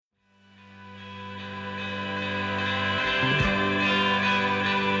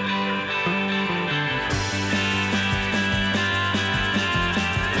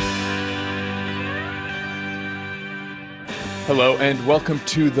Hello and welcome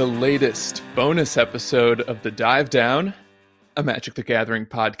to the latest bonus episode of The Dive Down, a Magic the Gathering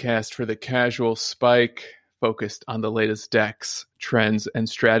podcast for the casual spike, focused on the latest decks, trends, and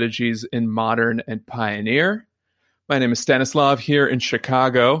strategies in Modern and Pioneer. My name is Stanislav here in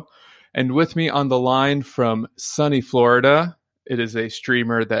Chicago, and with me on the line from sunny Florida, it is a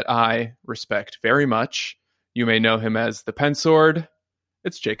streamer that I respect very much. You may know him as ThePenSword.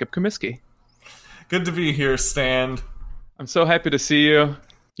 It's Jacob Comiskey. Good to be here, Stan. I'm so happy to see you.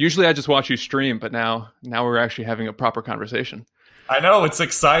 Usually I just watch you stream, but now we're actually having a proper conversation. I know, it's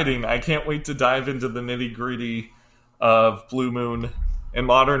exciting. I can't wait to dive into the nitty-gritty of Blue Moon and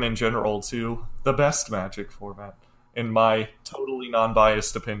Modern in general to the best Magic format, in my totally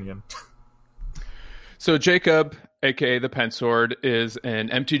non-biased opinion. So Jacob, aka ThePenSword, is an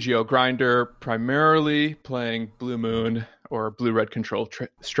MTGO grinder, primarily playing Blue Moon or Blue-Red control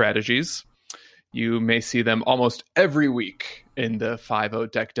strategies. You may see them almost every week in the 5.0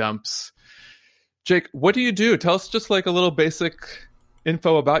 deck dumps. Jake, what do you do? Tell us just like a little basic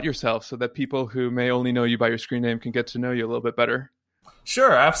info about yourself so that people who may only know you by your screen name can get to know you a little bit better.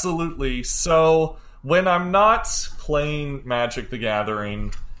 Sure, absolutely. So when I'm not playing Magic the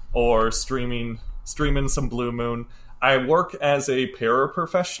Gathering or streaming some Blue Moon, I work as a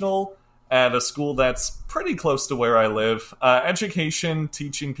paraprofessional at a school that's pretty close to where I live. Education,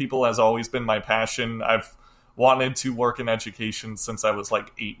 teaching people has always been my passion. I've wanted to work in education since I was like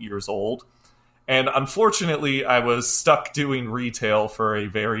 8 years old. And unfortunately, I was stuck doing retail for a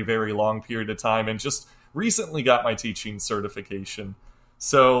very, very long period of time and just recently got my teaching certification.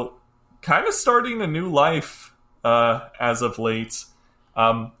 So kind of starting a new life as of late.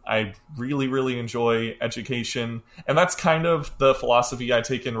 I really, really enjoy education, and that's kind of the philosophy I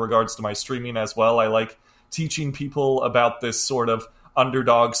take in regards to my streaming as well. I like teaching people about this sort of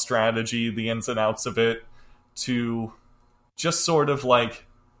underdog strategy, the ins and outs of it, to just sort of like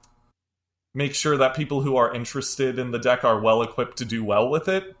make sure that people who are interested in the deck are well equipped to do well with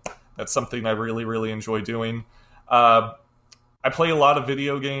it. That's something I really, really enjoy doing. I play a lot of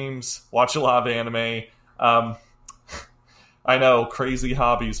video games, watch a lot of anime. I know, crazy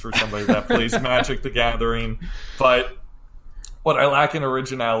hobbies for somebody that plays Magic the Gathering, but what I lack in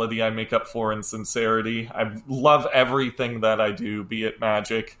originality, I make up for in sincerity. I love everything that I do, be it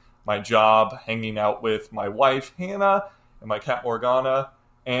Magic, my job, hanging out with my wife, Hannah, and my cat, Morgana,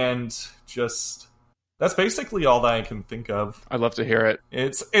 and just, that's basically all that I can think of. I'd love to hear it.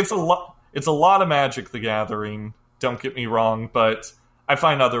 It's a lot of Magic the Gathering, don't get me wrong, but I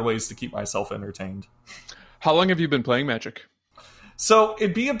find other ways to keep myself entertained. How long have you been playing Magic? So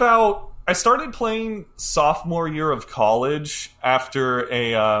it'd be about, I started playing sophomore year of college after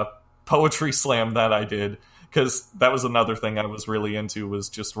a poetry slam that I did, because that was another thing I was really into, was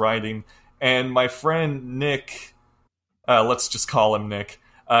just writing. And my friend Nick, let's just call him Nick,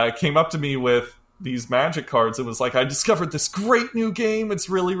 came up to me with these Magic cards. It was like, I discovered this great new game, it's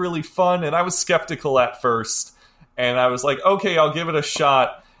really, really fun. And I was skeptical at first. And I was like, okay, I'll give it a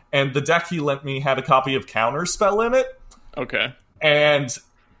shot. And the deck he lent me had a copy of Counterspell in it. Okay. And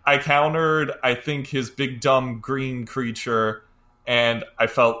I countered, I think, his big dumb green creature, and I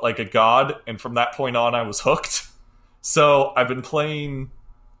felt like a god, and from that point on, I was hooked. So I've been playing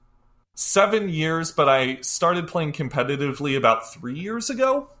 7 years, but I started playing competitively about 3 years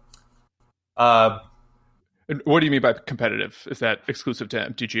ago. What do you mean by competitive? Is that exclusive to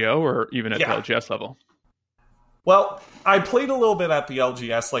MTGO or even at the LGS level? Well, I played a little bit at the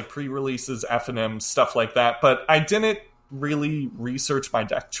LGS, like pre-releases, F&M, stuff like that, but I didn't really research my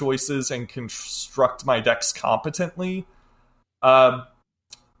deck choices and construct my decks competently. But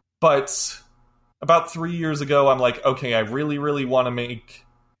about 3 years ago, I'm like, okay, I really, really want to make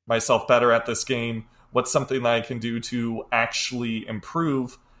myself better at this game. What's something that I can do to actually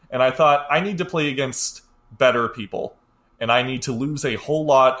improve? And I thought, I need to play against better people. And I need to lose a whole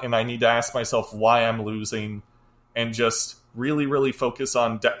lot, and I need to ask myself why I'm losing, and just really, really focus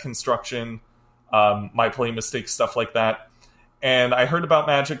on deck construction, my play mistakes, stuff like that. And I heard about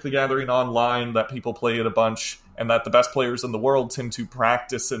Magic the Gathering online, that people play it a bunch, and that the best players in the world tend to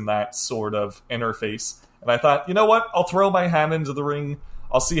practice in that sort of interface. And I thought, you know what? I'll throw my hat into the ring.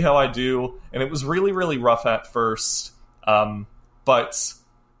 I'll see how I do. And it was really, really rough at first. But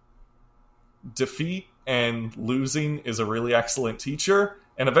defeat and losing is a really excellent teacher.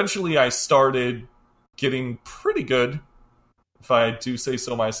 And eventually I started getting pretty good, if I do say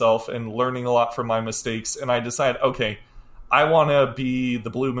so myself, and learning a lot from my mistakes. And I decided, okay, I want to be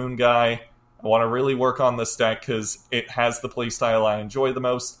the Blue Moon guy. I want to really work on this deck because it has the playstyle I enjoy the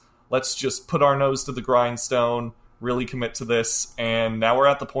most. Let's just put our nose to the grindstone, really commit to this. And now we're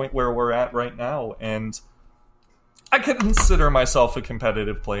at the point where we're at right now. And I could consider myself a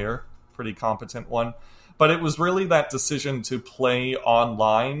competitive player, pretty competent one. But it was really that decision to play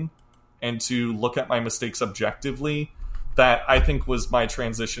online and to look at my mistakes objectively that I think was my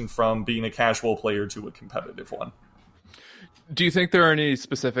transition from being a casual player to a competitive one. Do you think there are any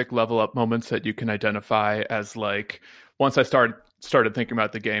specific level up moments that you can identify as like, once I started thinking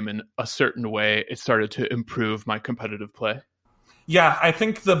about the game in a certain way, it started to improve my competitive play? Yeah, I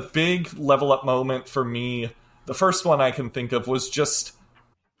think the big level up moment for me, the first one I can think of, was just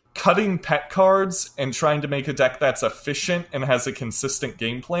cutting pet cards and trying to make a deck that's efficient and has a consistent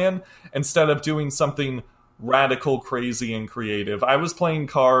game plan instead of doing something radical, crazy, and creative. I was playing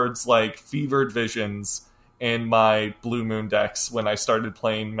cards like Fevered Visions in my Blue Moon decks when I started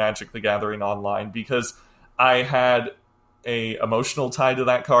playing Magic the Gathering online because I had a emotional tie to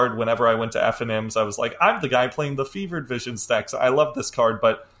that card. Whenever I went to FNMs, I was like, I'm the guy playing the Fevered Visions decks. I love this card,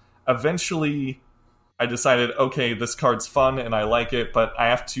 but eventually I decided, okay, this card's fun and I like it, but I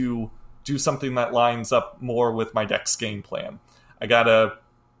have to do something that lines up more with my deck's game plan. I gotta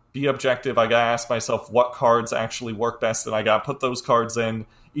be objective. I gotta ask myself what cards actually work best, and I gotta put those cards in,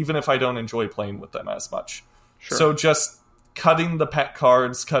 even if I don't enjoy playing with them as much. Sure. So just cutting the pet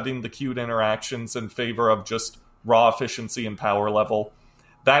cards, cutting the cute interactions in favor of just raw efficiency and power level.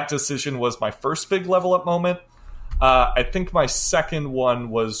 That decision was my first big level up moment. I think my second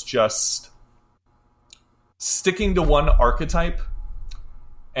one was just sticking to one archetype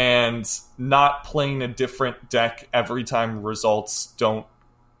and not playing a different deck every time results don't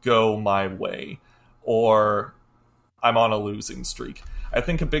go my way or I'm on a losing streak. I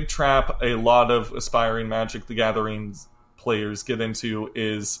think a big trap a lot of aspiring Magic the Gathering players get into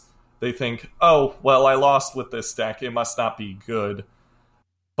is they think, oh, well, I lost with this deck, it must not be good.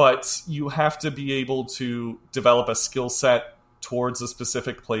 But you have to be able to develop a skill set towards a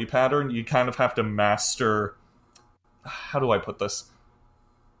specific play pattern. You kind of have to master... How do I put this?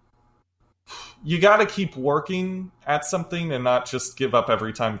 You gotta keep working at something and not just give up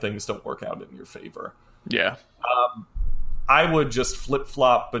every time things don't work out in your favor. Yeah. I would just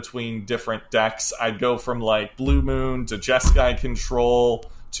flip-flop between different decks. I'd go from, like, Blue Moon to Jeskai Control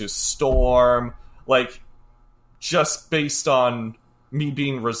to Storm, like, just based on me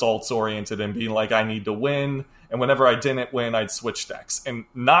being results-oriented and being like, I need to win, and whenever I didn't win, I'd switch decks. And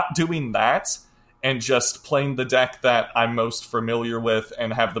not doing that, and just playing the deck that I'm most familiar with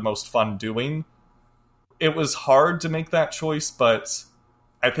and have the most fun doing, it was hard to make that choice, but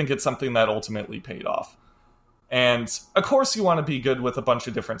I think it's something that ultimately paid off. And, of course, you want to be good with a bunch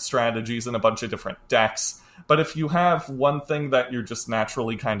of different strategies and a bunch of different decks, but if you have one thing that you're just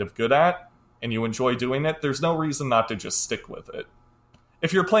naturally kind of good at, and you enjoy doing it, there's no reason not to just stick with it.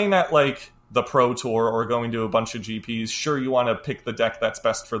 If you're playing at, like, the Pro Tour or going to a bunch of GPs, sure, you want to pick the deck that's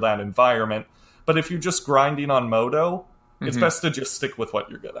best for that environment, but if you're just grinding on Moto, it's best to just stick with what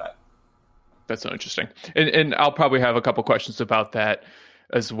you're good at. That's so interesting. And I'll probably have a couple questions about that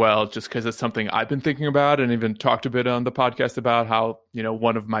as well, just because it's something I've been thinking about and even talked a bit on the podcast about how, you know,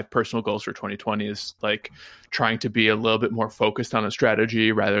 one of my personal goals for 2020 is like trying to be a little bit more focused on a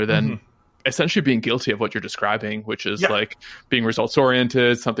strategy rather than essentially being guilty of what you're describing, which is like being results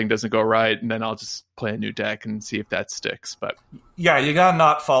oriented, something doesn't go right, and then I'll just play a new deck and see if that sticks. But yeah, you gotta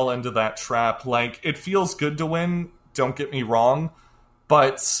not fall into that trap. Like, it feels good to win, don't get me wrong,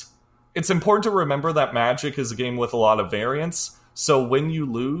 but it's important to remember that Magic is a game with a lot of variance. So when you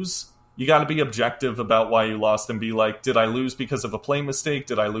lose, you got to be objective about why you lost and be like, did I lose because of a play mistake?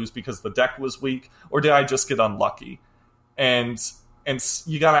 Did I lose because the deck was weak? Or did I just get unlucky? And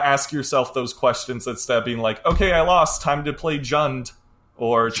you got to ask yourself those questions instead of being like, okay, I lost, time to play Jund,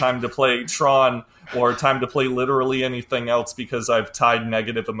 or time to play Tron, or time to play literally anything else because I've tied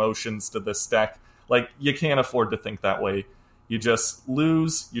negative emotions to this deck. Like, you can't afford to think that way. You just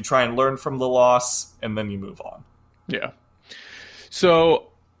lose, you try and learn from the loss, and then you move on. Yeah. So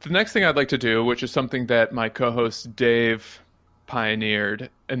the next thing I'd like to do, which is something that my co-host Dave pioneered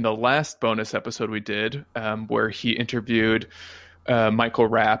in the last bonus episode we did, where he interviewed Michael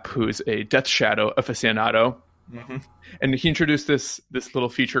Rapp, who's a Death Shadow aficionado. And he introduced this little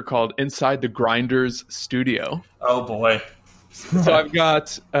feature called Inside the Grinders Studio. Oh, boy. So I've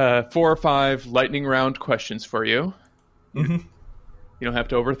got 4 or 5 lightning round questions for you. You don't have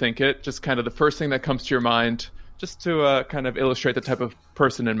to overthink it. Just kind of the first thing that comes to your mind, just to kind of illustrate the type of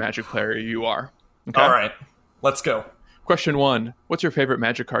person and Magic player you are. Okay? All right. Let's go. Question 1. What's your favorite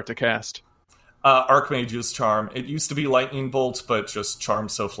Magic card to cast? Archmage's Charm. It used to be Lightning Bolt, but just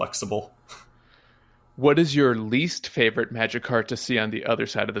Charm's so flexible. What is your least favorite Magic card to see on the other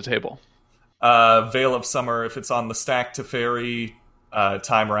side of the table? Veil of Summer if it's on the stack, Teferi.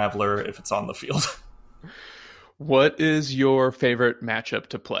 Time Raveler if it's on the field. What is your favorite matchup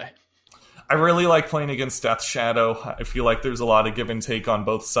to play? I really like playing against Death Shadow. I feel like there's a lot of give and take on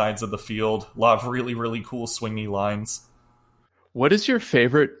both sides of the field. A lot of really, really cool swingy lines. What is your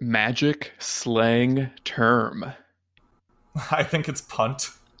favorite Magic slang term? I think it's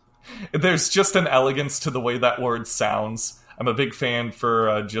punt. There's just an elegance to the way that word sounds. I'm a big fan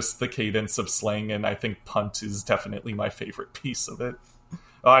for just the cadence of slang, and I think punt is definitely my favorite piece of it.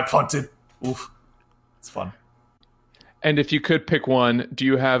 Oh, I punted. Oof. It's fun. And if you could pick one, do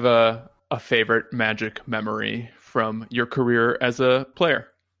you have a favorite Magic memory from your career as a player?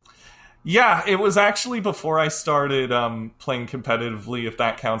 Yeah, it was actually before I started playing competitively, if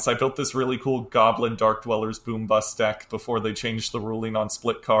that counts. I built this really cool Goblin Dark Dwellers Boom Bust deck before they changed the ruling on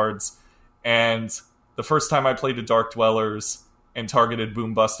split cards. And the first time I played a Dark Dwellers and targeted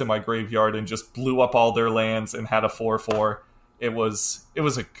Boom Bust in my graveyard and just blew up all their lands and had a 4/4, it was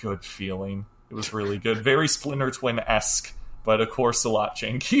a good feeling. It was really good. Very Splinter Twin-esque, but of course a lot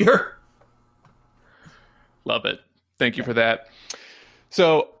jankier. Love it. Thank you for that.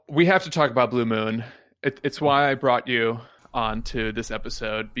 So we have to talk about Blue Moon. It's why I brought you onto this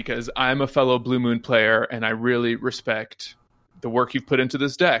episode, because I'm a fellow Blue Moon player and I really respect the work you've put into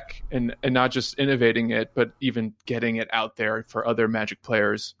this deck, and not just innovating it, but even getting it out there for other Magic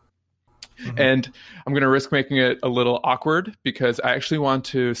players. Mm-hmm. And I'm going to risk making it a little awkward because I actually want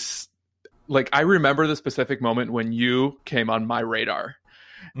to... I remember the specific moment when you came on my radar.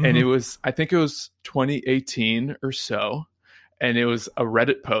 Mm-hmm. And I think it was 2018 or so. And it was a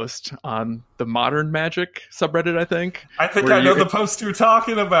Reddit post on the Modern Magic subreddit, I think. I think I know the post you're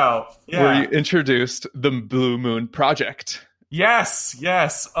talking about. Yeah. Where you introduced the Blue Moon project.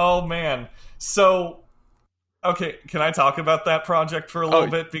 Yes. Oh, man. So, okay, can I talk about that project for a little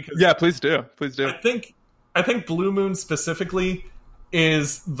bit? Because yeah, please do. I think Blue Moon specifically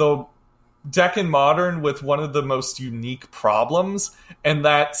is the deck in Modern with one of the most unique problems, and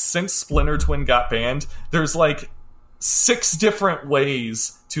that since Splinter Twin got banned, there's 6 different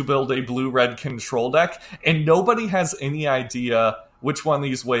ways to build a blue-red control deck, and nobody has any idea which one of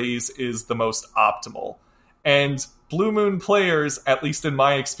these ways is the most optimal. And Blue Moon players, at least in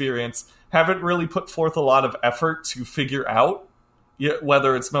my experience, haven't really put forth a lot of effort to figure out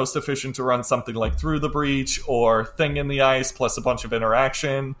whether it's most efficient to run something like Through the Breach or Thing in the Ice plus a bunch of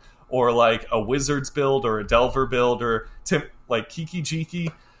interaction, or a Wizards build or a Delver build, or Kiki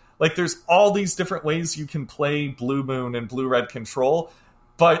Jiki. There's all these different ways you can play Blue Moon and Blue-Red control,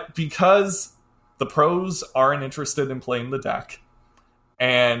 but because the pros aren't interested in playing the deck,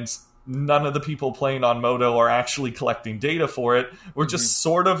 and none of the people playing on Moto are actually collecting data for it, we're just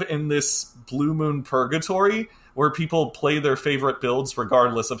sort of in this Blue Moon purgatory where people play their favorite builds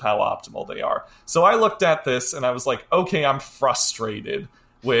regardless of how optimal they are. So I looked at this and I was like, okay, I'm frustrated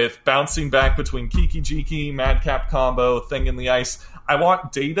with bouncing back between Kiki Jiki, Madcap combo, Thing in the Ice. I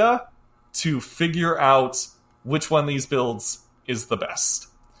want data to figure out which one of these builds is the best.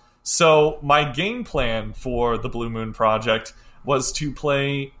 So my game plan for the Blue Moon project was to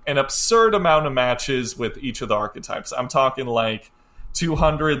play an absurd amount of matches with each of the archetypes. I'm talking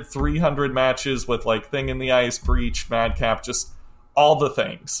 200, 300 matches with Thing in the Ice, Breach, Madcap, just all the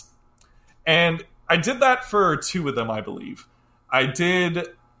things. And I did that for 2 of them, I believe. I did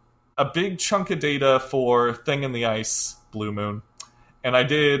a big chunk of data for Thing in the Ice, Blue Moon, and I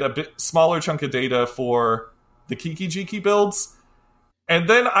did a bit smaller chunk of data for the Kiki Jiki builds. And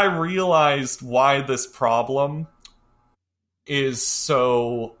then I realized why this problem is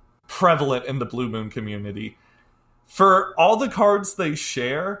so prevalent in the Blue Moon community. For all the cards they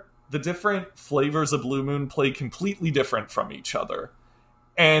share, the different flavors of Blue Moon play completely different from each other.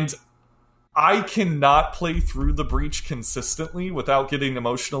 And I cannot play Through the Breach consistently without getting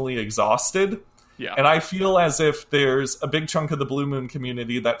emotionally exhausted. Yeah. And I feel as if there's a big chunk of the Blue Moon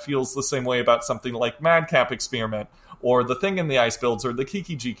community that feels the same way about something like Madcap Experiment, or the Thing in the Ice builds, or the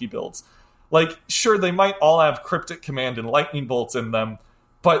Kiki Jiki builds. Sure, they might all have Cryptic Command and Lightning Bolts in them,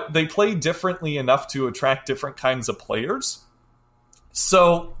 but they play differently enough to attract different kinds of players.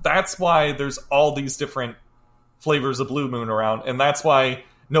 So that's why there's all these different flavors of Blue Moon around, and that's why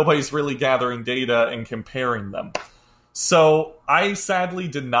nobody's really gathering data and comparing them. So I sadly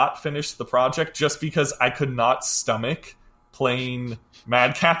did not finish the project just because I could not stomach playing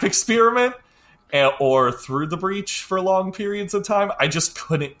Madcap Experiment or Through the Breach for long periods of time. I just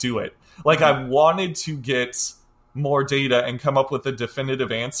couldn't do it. I wanted to get more data and come up with a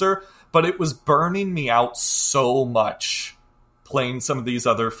definitive answer, but it was burning me out so much playing some of these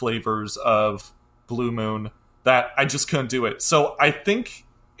other flavors of Blue Moon that I just couldn't do it. So I think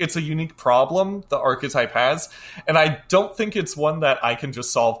it's a unique problem the archetype has, and I don't think it's one that I can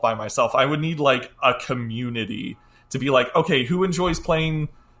just solve by myself. I would need like a community to be like, okay, who enjoys playing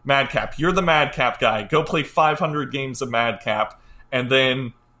Madcap? You're the Madcap guy. Go play 500 games of Madcap, and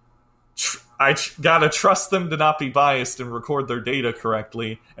then I gotta trust them to not be biased and record their data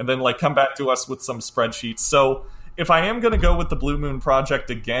correctly, and then like come back to us with some spreadsheets. So if I am gonna go with the Blue Moon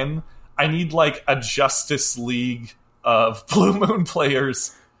Project again, I need like a Justice League of Blue Moon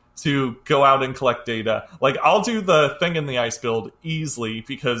players to go out and collect data. Like, I'll do the Thing in the Ice build easily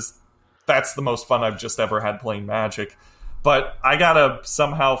because that's the most fun I've just ever had playing Magic. But I gotta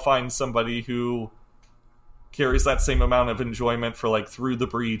somehow find somebody who carries that same amount of enjoyment for like Through the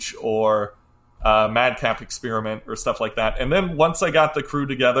Breach or Madcap Experiment or stuff like that. And then once I got the crew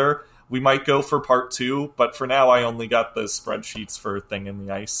together, we might go for part 2, but for now I only got the spreadsheets for Thing in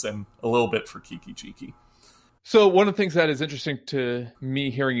the Ice and a little bit for Kiki Jiki. So one of the things that is interesting to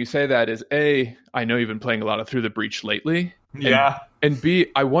me hearing you say that is, A, I know you've been playing a lot of Through the Breach lately. Yeah. And B,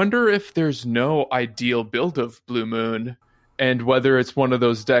 I wonder if there's no ideal build of Blue Moon, and whether it's one of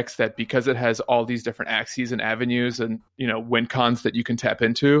those decks that, because it has all these different axes and avenues and, you know, win cons that you can tap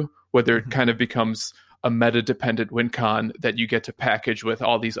into, whether it kind of becomes a meta-dependent win con that you get to package with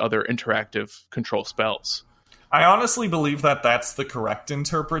all these other interactive control spells. I honestly believe that that's the correct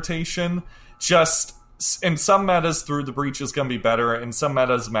interpretation. Just in some metas, Through the Breach is going to be better. In some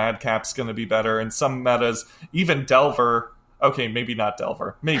metas, Madcap's going to be better. In some metas, even Delver. Okay, maybe not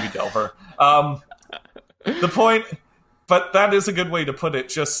Delver. Maybe Delver. The point, but that is a good way to put it.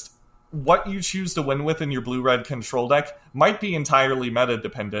 Just what you choose to win with in your blue-red control deck might be entirely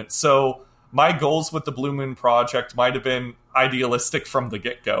meta-dependent. So my goals with the Blue Moon Project might have been idealistic from the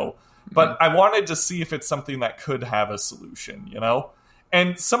get-go. But I wanted to see if it's something that could have a solution, you know?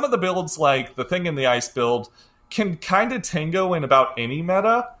 And some of the builds, like the Thing in the Ice build, can kind of tango in about any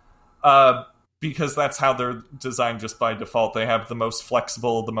meta, because that's how they're designed just by default. They have the most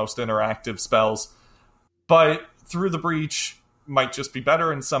flexible, the most interactive spells. But Through the Breach might just be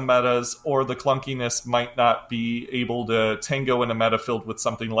better in some metas, or the clunkiness might not be able to tango in a meta filled with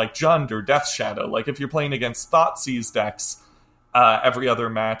something like Jund or Death Shadow. Like if you're playing against Thoughtseize decks every other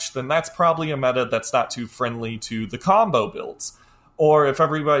match, then that's probably a meta that's not too friendly to the combo builds. Or if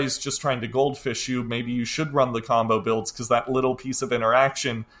everybody's just trying to goldfish you, maybe you should run the combo builds, because that little piece of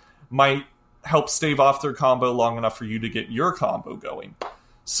interaction might help stave off their combo long enough for you to get your combo going.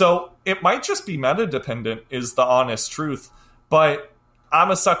 So it might just be meta-dependent, is the honest truth. But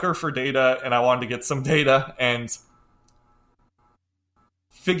I'm a sucker for data, and I wanted to get some data and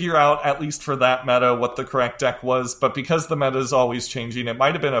figure out, at least for that meta, what the correct deck was. But because the meta is always changing, it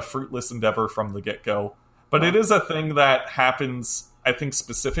might have been a fruitless endeavor from the get-go. But it is a thing that happens, I think,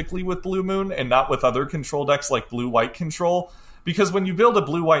 specifically with Blue Moon and not with other control decks like Blue-White Control. Because when you build a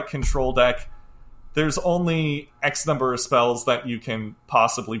Blue-White Control deck, there's only X number of spells that you can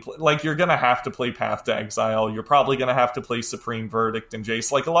possibly play. Like, you're going to have to play Path to Exile. You're probably going to have to play Supreme Verdict and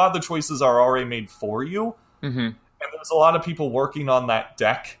Jace. Like, a lot of the choices are already made for you. Mm-hmm. And there's a lot of people working on that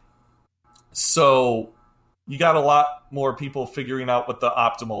deck. So you got a lot more people figuring out what the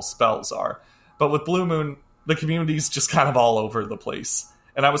optimal spells are. But with Blue Moon, the community's just kind of all over the place.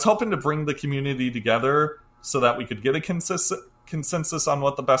 And I was hoping to bring the community together so that we could get a consensus on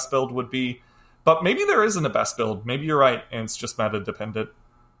what the best build would be. But maybe there isn't a best build. Maybe you're right, and it's just meta-dependent.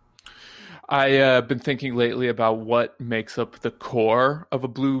 I've been thinking lately about what makes up the core of a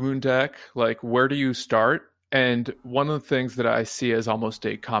Blue Moon deck. Like, where do you start? And one of the things that I see as almost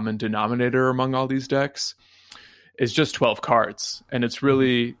a common denominator among all these decks is just 12 cards. And it's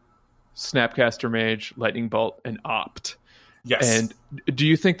really Snapcaster Mage, Lightning Bolt, and Opt. Yes. And do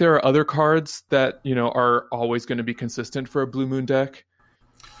you think there are other cards that, you know, are always going to be consistent for a Blue Moon deck?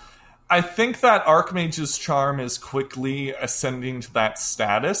 I think that Archmage's Charm is quickly ascending to that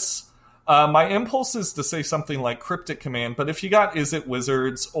status. My impulse is to say something like Cryptic Command, but if you got Is It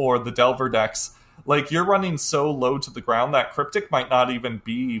Wizards or the Delver decks, like, you're running so low to the ground that Cryptic might not even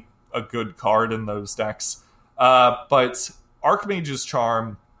be a good card in those decks. But Archmage's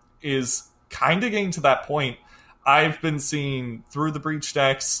Charm is kind of getting to that point. I've been seeing Through the Breach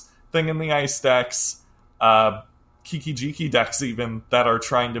decks, Thing in the Ice decks, Kiki Jiki decks even, that are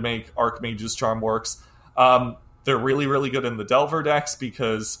trying to make Archmage's Charm works. They're really, really good in the Delver decks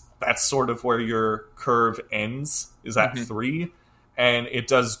because that's sort of where your curve ends, is at 3. And it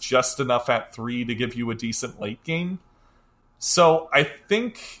does just enough at 3 to give you a decent late game. So I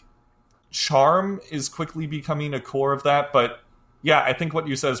think Charm is quickly becoming a core of that. But yeah, I think what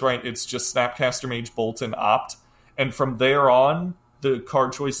you said is right. It's just Snapcaster Mage, Bolt, and Opt. And from there on, the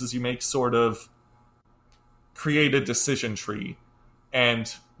card choices you make sort of create a decision tree.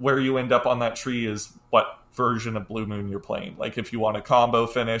 And where you end up on that tree is what version of Blue Moon you're playing. Like, if you want a combo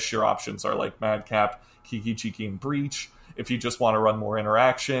finish, your options are like Madcap, Kiki Chiki, and Breach. If you just want to run more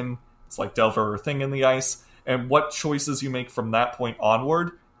interaction, it's like Delver or Thing in the Ice. And what choices you make from that point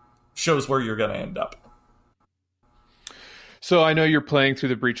onward shows where you're going to end up. So I know you're playing through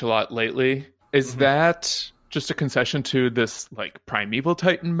the Breach a lot lately. Is that just a concession to this like Primeval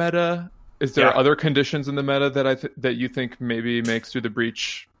Titan meta? Is there other conditions in the meta that that you think maybe makes Through the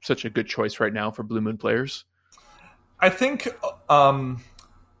Breach such a good choice right now for Blue Moon players? I think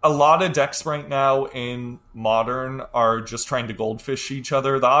a lot of decks right now in Modern are just trying to goldfish each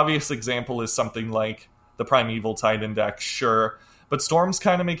other. The obvious example is something like the Primeval Titan deck, sure. But Storm's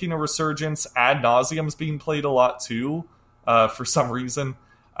kind of making a resurgence. Ad Nauseum's being played a lot too, for some reason.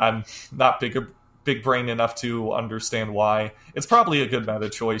 I'm not big brain enough to understand why. It's probably a good meta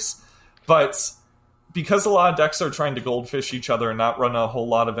choice. But because a lot of decks are trying to goldfish each other and not run a whole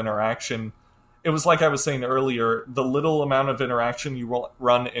lot of interaction, it was like I was saying earlier, the little amount of interaction you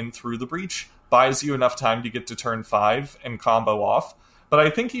run in Through the Breach buys you enough time to get to turn 5 and combo off. But I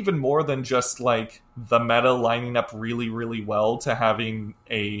think even more than just like the meta lining up really, really well to having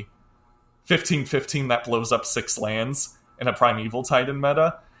a 15-15 that blows up 6 lands in a Primeval Titan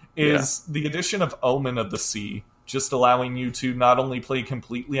meta is the addition of Omen of the Sea, just allowing you to not only play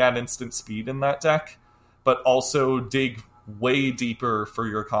completely at instant speed in that deck, but also dig way deeper for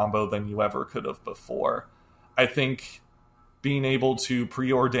your combo than you ever could have before. I think being able to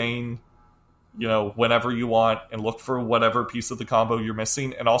preordain, whenever you want and look for whatever piece of the combo you're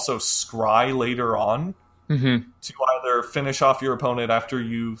missing, and also scry later on to either finish off your opponent after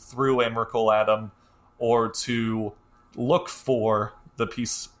you threw Emrakul at them, or to look for the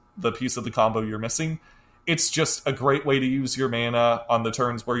piece of the combo you're missing. It's just a great way to use your mana on the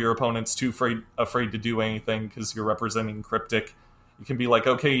turns where your opponent's too afraid to do anything because you're representing Cryptic. You can be like,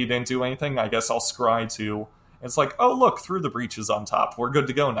 okay, you didn't do anything, I guess I'll scry too. And it's like, oh look, Through the Breach is on top. We're good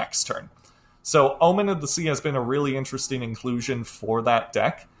to go next turn. So Omen of the Sea has been a really interesting inclusion for that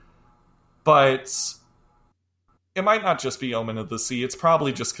deck. But it might not just be Omen of the Sea. It's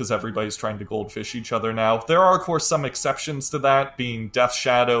probably just because everybody's trying to goldfish each other now. There are, of course, some exceptions to that, being Death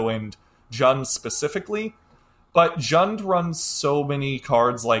Shadow and Jund specifically, but Jund runs so many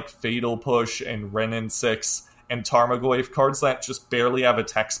cards like Fatal Push and Renin 6 and Tarmogoyf, cards that just barely have a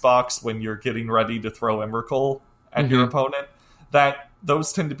text box when you're getting ready to throw Emrakul at your opponent, that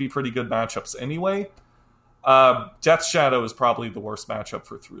those tend to be pretty good matchups anyway. Death Shadow is probably the worst matchup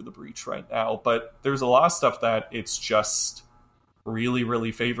for Through the Breach right now, but there's a lot of stuff that it's just really,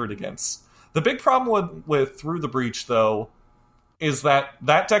 really favored against. The big problem with Through the Breach, though, is that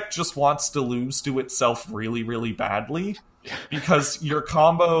deck just wants to lose to itself really, really badly, because your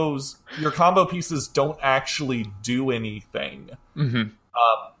combo pieces don't actually do anything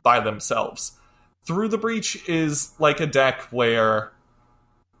by themselves. Through the Breach is like a deck where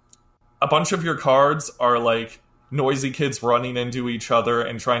a bunch of your cards are like noisy kids running into each other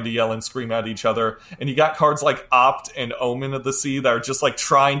and trying to yell and scream at each other, and you got cards like Opt and Omen of the Sea that are just like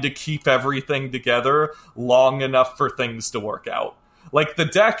trying to keep everything together long enough for things to work out. Like, the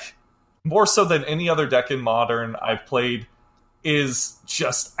deck, more so than any other deck in Modern I've played, is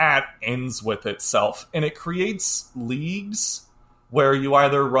just at ends with itself, and it creates leagues where you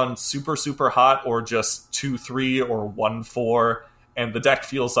either run super, super hot or just 2-3 or 1-4, and the deck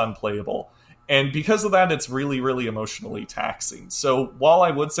feels unplayable. And because of that, it's really, really emotionally taxing. So while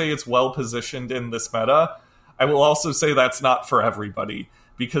I would say it's well-positioned in this meta, I will also say that's not for everybody.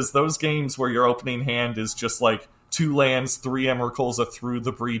 Because those games where your opening hand is just like 2 lands, 3 Emrakuls, a Through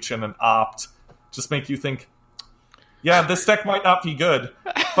the Breach, and an Opt, just make you think, yeah, this deck might not be good.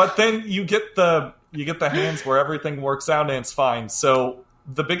 But then you get the hands where everything works out and it's fine. So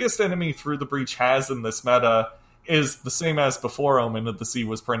the biggest enemy Through the Breach has in this meta is the same as before Omen of the Sea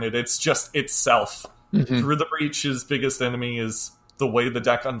was printed. It's just itself. Through the Breach's biggest enemy is the way the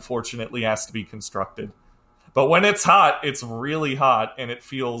deck unfortunately has to be constructed. But when it's hot, it's really hot, and it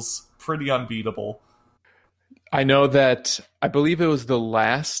feels pretty unbeatable. I know that, I believe it was the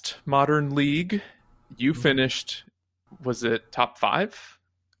last Modern League, you finished, was it top 5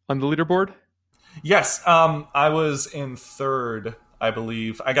 on the leaderboard? Yes, I was in 3rd, I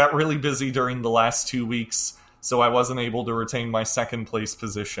believe. I got really busy during the last 2 weeks, so I wasn't able to retain my 2nd place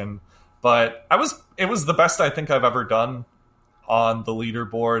position. But it was the best I think I've ever done on the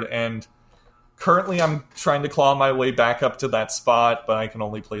leaderboard, and currently I'm trying to claw my way back up to that spot, but I can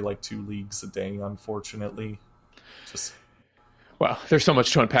only play like 2 leagues a day, unfortunately. Wow, there's so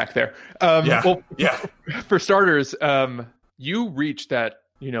much to unpack there. For starters, you reached that,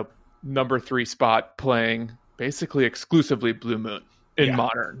 number 3 spot playing basically exclusively Blue Moon in Yeah.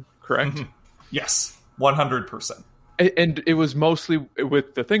 Modern, correct? Mhm. Yes, 100%. And it was mostly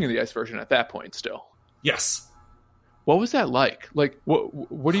with the Thing in the Ice version at that point still. Yes. What was that like? Like,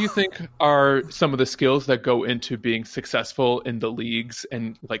 what do you think are some of the skills that go into being successful in the leagues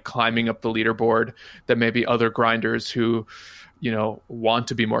and like climbing up the leaderboard that maybe other grinders who, want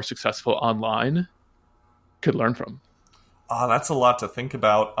to be more successful online could learn from? That's a lot to think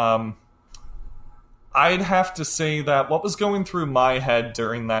about. I'd have to say that what was going through my head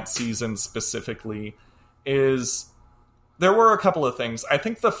during that season specifically is there were a couple of things. I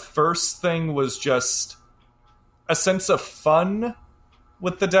think the first thing was just a sense of fun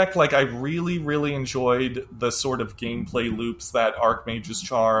with the deck. Like, I really, really enjoyed the sort of gameplay loops that Archmage's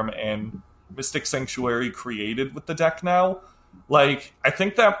Charm and Mystic Sanctuary created with the deck now. Like, I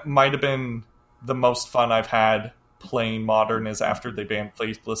think that might have been the most fun I've had playing Modern is after they banned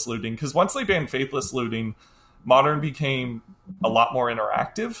Faithless Looting. Because once they banned Faithless Looting, Modern became a lot more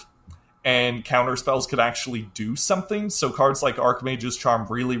interactive, and counterspells could actually do something. So cards like Archmage's Charm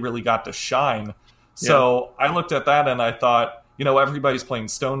really, really got to shine. So I looked at that and I thought, everybody's playing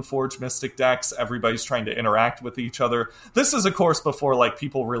Stoneforge Mystic decks. Everybody's trying to interact with each other. This is, of course, before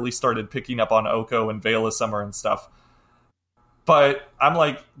people really started picking up on Oko and Veil of Summer and stuff. But I'm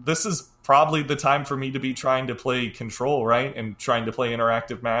like, this is probably the time for me to be trying to play Control, right? And trying to play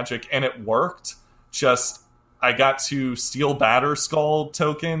interactive Magic. And it worked. Just, I got to steal Batterskull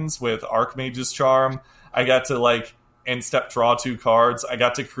tokens with Archmage's Charm. I got to, end-step draw 2 cards. I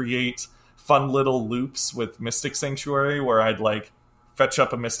got to create fun little loops with Mystic Sanctuary where I'd fetch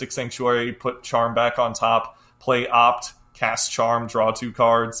up a Mystic Sanctuary, put Charm back on top, play Opt, cast Charm, draw 2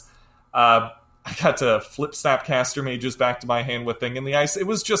 cards. I got to flip Snapcaster Mages back to my hand with Thing in the Ice. It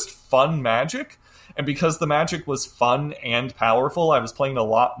was just fun Magic, and because the Magic was fun and powerful, I was playing a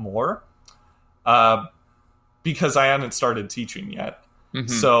lot more because I hadn't started teaching yet. Mm-hmm.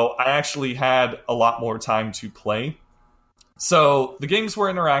 So I actually had a lot more time to play. So the games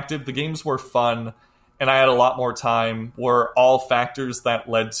were interactive, the games were fun, and I had a lot more time, were all factors that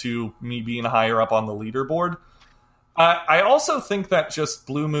led to me being higher up on the leaderboard. I also think that just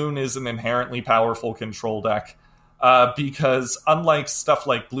Blue Moon is an inherently powerful control deck, because unlike stuff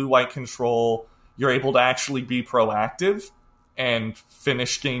like Blue-White Control, you're able to actually be proactive and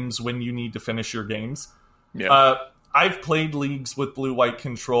finish games when you need to finish your games. Yeah. I've played leagues with Blue-White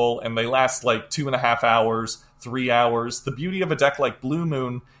Control, and they last 2.5 hours, 3 hours. The beauty of a deck like Blue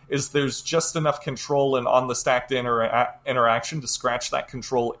Moon is there's just enough control and on the stacked interaction to scratch that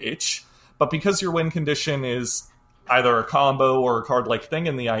control itch. But because your win condition is either a combo or a card like Thing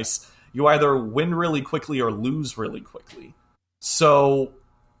in the Ice, you either win really quickly or lose really quickly. So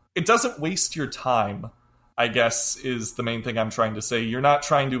it doesn't waste your time, I guess, is the main thing I'm trying to say. You're not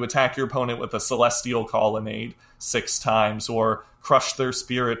trying to attack your opponent with a Celestial Colonnade 6 times or crush their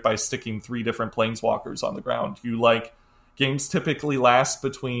spirit by sticking 3 different Planeswalkers on the ground. Games typically last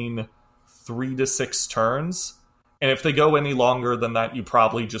between 3 to 6 turns, and if they go any longer than that, you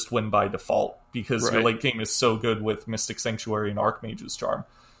probably just win by default, because your late game is so good with Mystic Sanctuary and Archmage's Charm.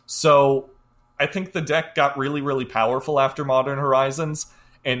 So I think the deck got really, really powerful after Modern Horizons,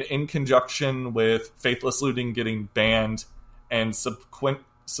 and in conjunction with Faithless Looting getting banned and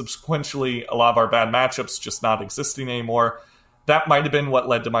subsequently a lot of our bad matchups just not existing anymore, that might have been what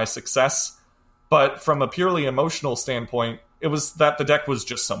led to my success. But from a purely emotional standpoint, it was that the deck was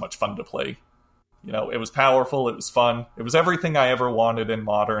just so much fun to play. It was powerful, it was fun, it was everything I ever wanted in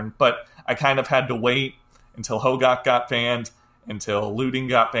Modern, but I kind of had to wait until Hogak got banned, until Looting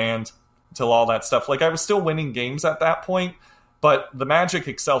got banned, until all that stuff. I was still winning games at that point, but the Magic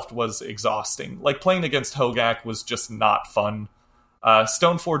itself was exhausting. Playing against Hogak was just not fun.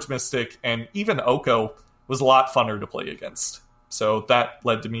 Stoneforge Mystic and even Oko was a lot funner to play against. So that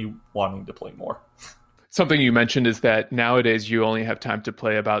led to me wanting to play more. Something you mentioned is that nowadays you only have time to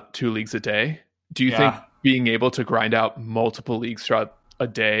play about 2 leagues a day. Do you think being able to grind out multiple leagues throughout a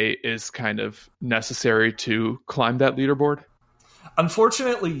day is kind of necessary to climb that leaderboard?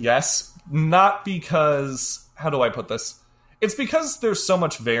 Unfortunately, yes. Not because... How do I put this? It's because there's so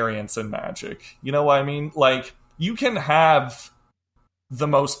much variance in Magic. You know what I mean? You can have the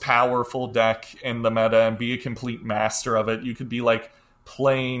most powerful deck in the meta and be a complete master of it. You could be,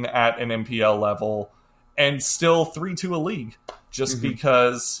 playing at an MPL level and still 3-2 a league. Just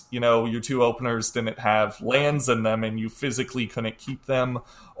because, your 2 openers didn't have lands in them and you physically couldn't keep them,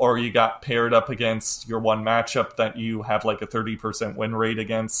 or you got paired up against your one matchup that you have a 30% win rate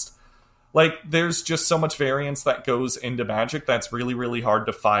against. There's just so much variance that goes into Magic that's really, really hard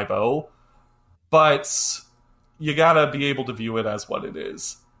to 5-0. But you gotta be able to view it as what it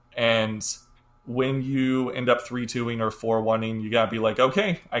is. And when you end up 3-2ing or 4-1ing, you gotta be like,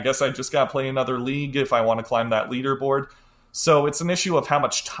 okay, I guess I just gotta play another league if I want to climb that leaderboard. So it's an issue of how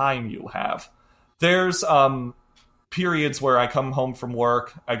much time you have. There's periods where I come home from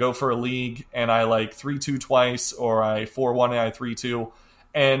work, I go for a league, and I like 3-2 twice, or I 4-1 and I 3-2,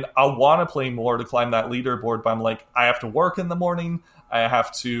 and I want to play more to climb that leaderboard, but I'm like, I have to work in the morning, I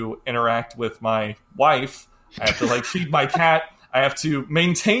have to interact with my wife, I have to like feed my cat, I have to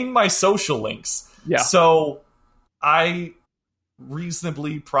maintain my social links. Yeah. So I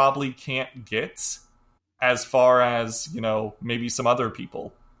reasonably probably can't get as far as, maybe some other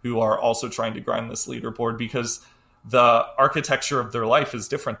people who are also trying to grind this leaderboard, because the architecture of their life is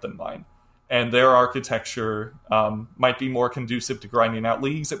different than mine. And their architecture might be more conducive to grinding out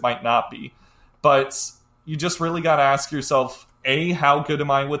leagues. It might not be. But you just really got to ask yourself, A, how good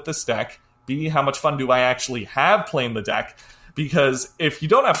am I with this deck? B, how much fun do I actually have playing the deck? Because if you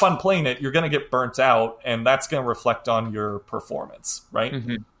don't have fun playing it, you're going to get burnt out, and that's going to reflect on your performance, right?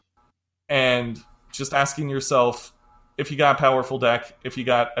 Mm-hmm. And just asking yourself, if you got a powerful deck, if you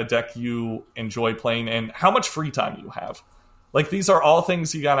got a deck you enjoy playing, and how much free time you have. Like, these are all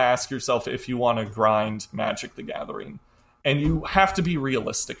things you gotta ask yourself if you want to grind Magic the Gathering. And you have to be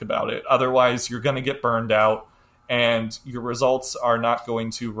realistic about it. Otherwise, you're going to get burned out, and your results are not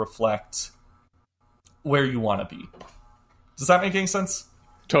going to reflect where you want to be. Does that make any sense?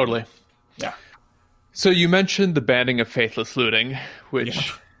 Totally. Yeah. So you mentioned the banning of Faithless Looting,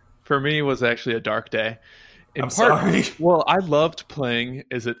 which for me was actually a dark day. I'm sorry. Well, I loved playing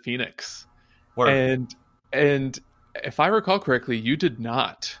Is It Phoenix? Word. And if I recall correctly, you did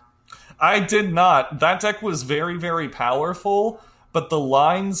not. I did not. That deck was very, very powerful, but the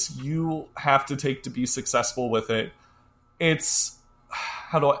lines you have to take to be successful with it, it's...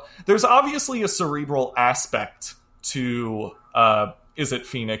 There's obviously a cerebral aspect to Is It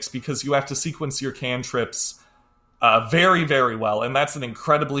Phoenix, because you have to sequence your cantrips very, very well, and that's an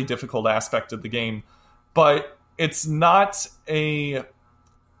incredibly difficult aspect of the game. But it's not a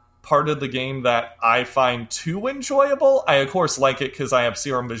part of the game that I find too enjoyable. I, of course, like it because I have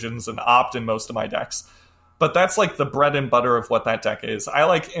Serum Visions and Opt in most of my decks. But that's like the bread and butter of what that deck is. I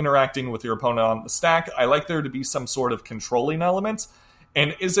like interacting with your opponent on the stack. I like there to be some sort of controlling element.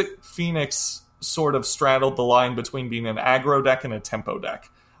 And Is It Phoenix sort of straddled the line between being an aggro deck and a tempo deck.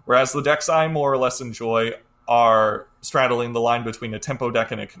 Whereas the decks I more or less enjoy are straddling the line between a tempo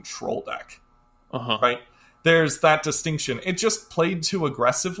deck and a control deck. Right? There's that distinction. It just played too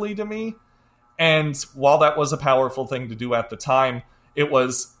aggressively to me. And while that was a powerful thing to do at the time, it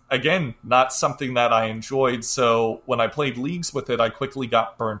was, again, not something that I enjoyed. So when I played leagues with it, I quickly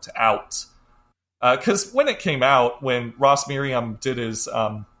got burnt out. Because when it came out, when Ross Miriam did his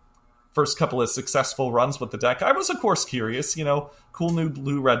first couple of successful runs with the deck, I was, of course, curious. Cool new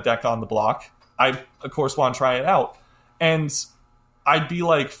blue-red deck on the block. I, of course, want to try it out. And I'd be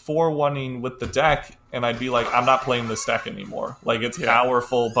like 4-1ing with the deck, and I'd be like, I'm not playing this deck anymore. Like, it's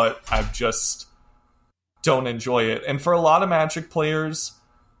powerful, but I just don't enjoy it. And for a lot of Magic players,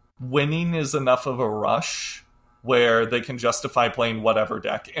 winning is enough of a rush where they can justify playing whatever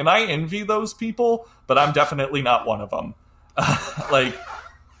deck. And I envy those people, but I'm definitely not one of them. I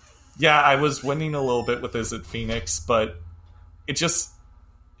was winning a little bit with Is It Phoenix, but it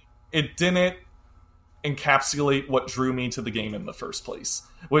didn't encapsulate what drew me to the game in the first place,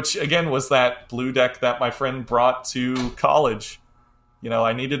 which again was that blue deck that my friend brought to college.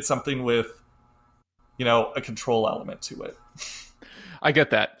 I needed something with a control element to it. I get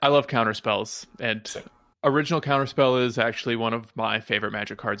that. I love counterspells, and original counterspell is actually one of my favorite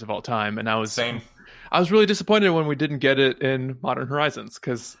Magic cards of all time, and I was really disappointed when we didn't get it in Modern Horizons,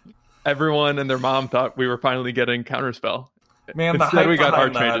 because everyone and their mom thought we were finally getting counterspell. Man, instead we got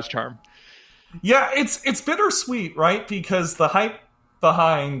Archmage's Charm. Yeah, it's bittersweet, right? Because the hype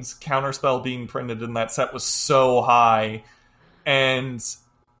behind Counterspell being printed in that set was so high, and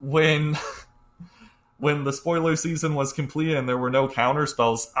when the spoiler season was complete and there were no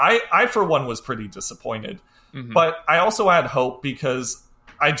Counterspells, I for one was pretty disappointed. Mm-hmm. But I also had hope because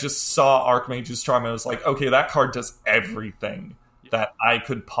I just saw Archmage's Charm and I was like, okay, that card does everything that I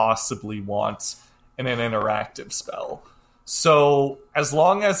could possibly want in an interactive spell. So as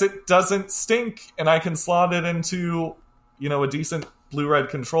long as it doesn't stink and I can slot it into, a decent blue-red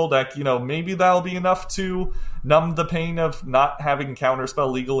control deck, maybe that'll be enough to numb the pain of not having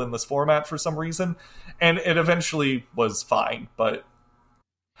Counterspell legal in this format for some reason. And it eventually was fine, but...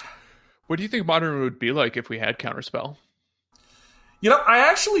 What do you think Modern would be like if we had Counterspell? I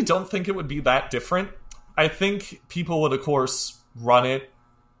actually don't think it would be that different. I think people would, of course, run it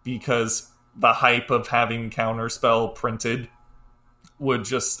because the hype of having Counterspell printed would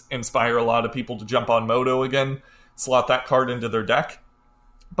just inspire a lot of people to jump on Moto again, slot that card into their deck.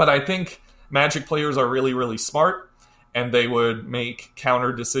 But I think Magic players are really, really smart, and they would make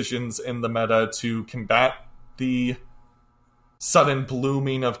counter decisions in the meta to combat the sudden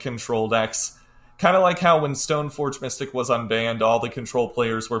blooming of control decks. Kind of like how when Stoneforge Mystic was unbanned, all the control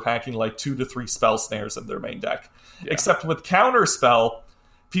players were packing like 2 to 3 spell snares in their main deck. Yeah. Except with Counterspell,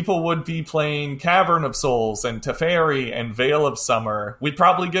 people would be playing Cavern of Souls and Teferi and Veil of Summer. We'd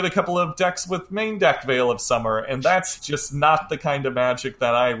probably get a couple of decks with main deck Veil of Summer, and that's just not the kind of Magic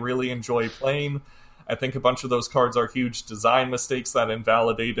that I really enjoy playing. I think a bunch of those cards are huge design mistakes that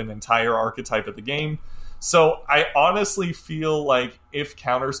invalidate an entire archetype of the game. So I honestly feel like if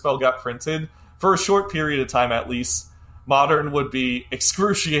Counterspell got printed, for a short period of time at least, Modern would be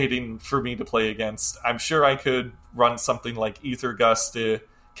excruciating for me to play against. I'm sure I could run something like Ether Gust to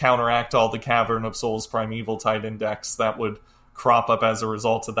counteract all the Cavern of Souls Primeval Titan decks that would crop up as a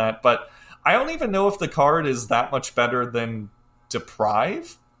result of that. But I don't even know if the card is that much better than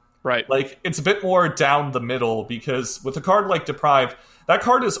Deprive. Right. Like, it's a bit more down the middle, because with a card like Deprive, that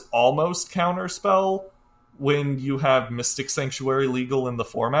card is almost Counterspell when you have Mystic Sanctuary legal in the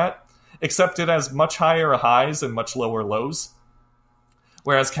format, except it has much higher highs and much lower lows.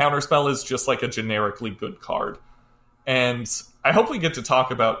 Whereas Counterspell is just like a generically good card. And I hope we get to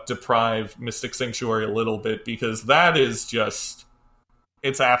talk about Deprive Mystic Sanctuary a little bit, because that is just,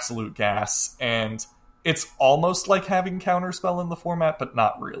 it's absolute gas. And it's almost like having Counterspell in the format, but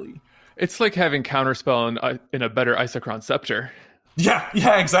not really. It's like having Counterspell in a better Isochron Scepter. Yeah,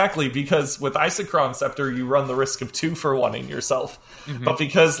 exactly, because with Isochron Scepter, you run the risk of 2-for-1-ing yourself. Mm-hmm. But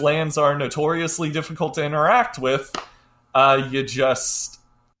because lands are notoriously difficult to interact with, you just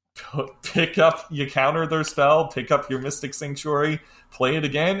pick up, you counter their spell, pick up your Mystic Sanctuary, play it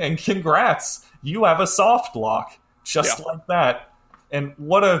again, and congrats! You have a soft lock, just like that. And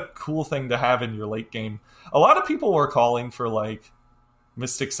what a cool thing to have in your late game. A lot of people were calling for, like,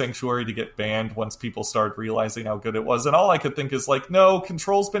 Mystic Sanctuary to get banned once people started realizing how good it was, and all I could think is like, no,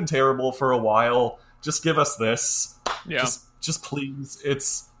 Control's been terrible for a while, just give us this. Just please,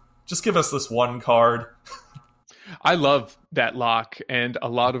 just give us this one card. I love that lock, and a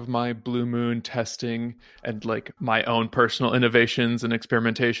lot of my Blue Moon testing and like my own personal innovations and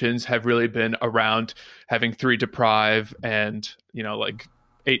experimentations have really been around having 3 Deprive and, you know, like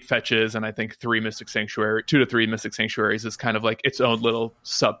 8 fetches, and I think 2 to 3 Mystic Sanctuaries is kind of like its own little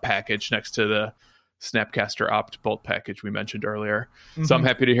sub package next to the Snapcaster Opt Bolt package we mentioned earlier. Mm-hmm. So I'm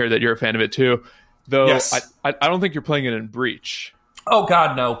happy to hear that you're a fan of it too. Though yes. I don't think you're playing it in Breach. Oh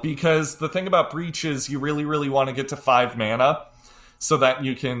god, no, because the thing about Breach is you really, really want to get to 5 mana so that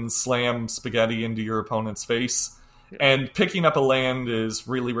you can slam spaghetti into your opponent's face. Yeah. And picking up a land is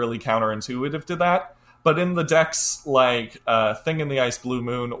really, really counterintuitive to that. But in the decks like Thing in the Ice, Blue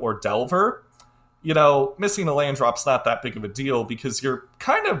Moon, or Delver, you know, missing a land drop's not that big of a deal because you're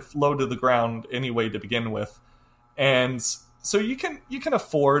kind of low to the ground anyway to begin with. And so you can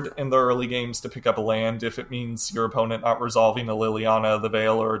afford in the early games to pick up a land if it means your opponent not resolving a Liliana of the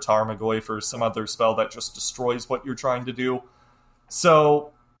Veil or a Tarmogoyf or some other spell that just destroys what you're trying to do.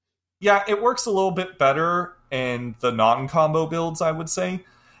 So, yeah, it works a little bit better in the non-combo builds, I would say,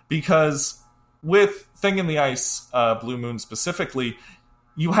 because with Thing in the Ice, Blue Moon specifically,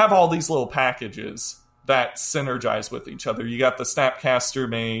 you have all these little packages that synergize with each other. You got the Snapcaster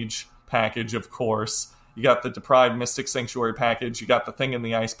Mage package, of course. You got the Deprived Mystic Sanctuary package. You got the Thing in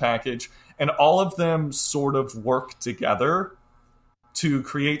the Ice package. And all of them sort of work together to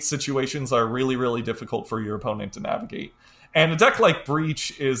create situations that are really, really difficult for your opponent to navigate. And a deck like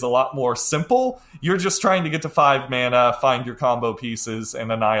Breach is a lot more simple. You're just trying to get to 5 mana, find your combo pieces,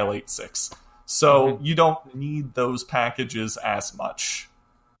 and annihilate 6. So you don't need those packages as much.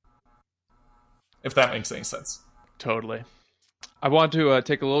 If that makes any sense. Totally. I want to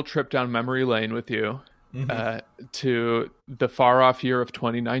take a little trip down memory lane with you to the far-off year of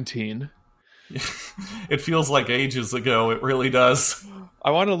 2019. It feels like ages ago. It really does.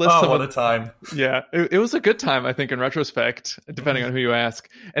 I want to list what a time. Yeah, it was a good time, I think, in retrospect, depending on who you ask.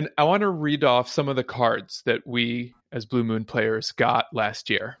 And I want to read off some of the cards that we, as Blue Moon players, got last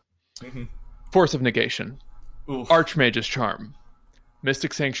year. Mm-hmm. Force of Negation, Oof. Archmage's Charm,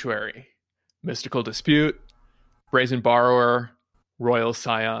 Mystic Sanctuary, Mystical Dispute, Brazen Borrower, Royal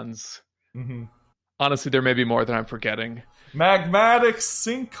Scions. Mm-hmm. Honestly, there may be more that I'm forgetting. Magmatic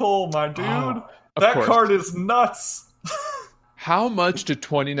Sinkhole, my dude. That card is nuts. How much did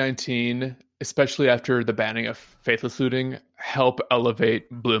 2019, especially after the banning of Faithless Looting, help elevate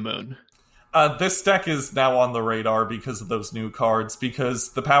Blue Moon? This deck is now on the radar because of those new cards,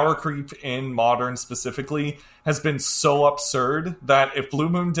 because the power creep in Modern specifically has been so absurd that if Blue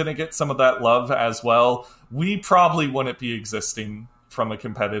Moon didn't get some of that love as well, we probably wouldn't be existing from a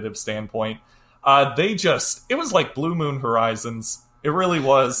competitive standpoint. It was like Blue Moon Horizons. It really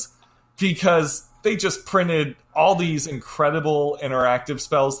was, because they just printed all these incredible interactive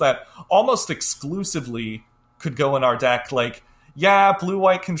spells that almost exclusively could go in our deck. Like, yeah,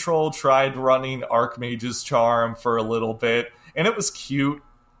 Blue-White Control tried running Archmage's Charm for a little bit, and it was cute,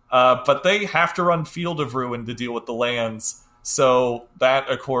 but they have to run Field of Ruin to deal with the lands, so that,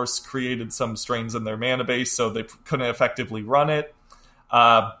 of course, created some strains in their mana base, so they couldn't effectively run it.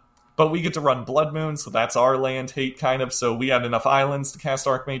 But we get to run Blood Moon, so that's our land hate, kind of, so we had enough islands to cast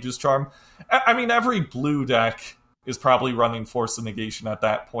Archmage's Charm. I mean, every blue deck is probably running Force of Negation at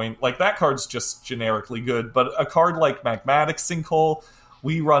that point. Like, that card's just generically good, but a card like Magmatic Sinkhole,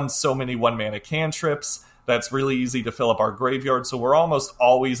 we run so many one-mana cantrips, that's really easy to fill up our graveyard, so we're almost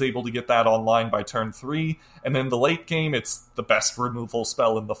always able to get that online by turn 3, and then the late game, it's the best removal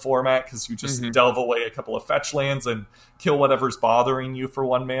spell in the format, because you just delve away a couple of fetch lands and kill whatever's bothering you for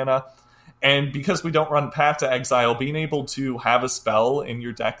 1 mana. And because we don't run Path to Exile, being able to have a spell in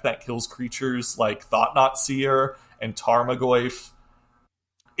your deck that kills creatures like Thought-Knot Seer and Tarmogoyf,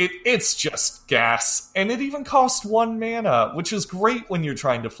 it's just gas. And it even costs 1 mana, which is great when you're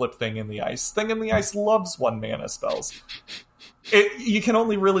trying to flip Thing in the Ice. Thing in the Ice loves 1 mana spells. You can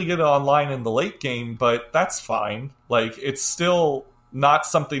only really get it online in the late game, but that's fine. Like, it's still not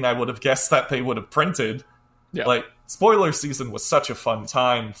something I would have guessed that they would have printed. Yeah. Like, Spoiler Season was such a fun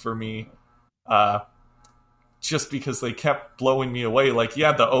time for me. Just because they kept blowing me away. Like,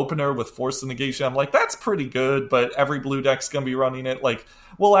 yeah, the opener with Force of Negation, I'm like, that's pretty good, but every blue deck's gonna be running it. Like,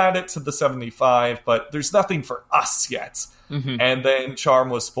 we'll add it to the 75, but there's nothing for us yet. And then Charm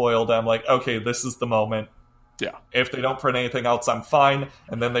was spoiled. I'm like, okay, this is the moment. Yeah. If they don't print anything else, I'm fine.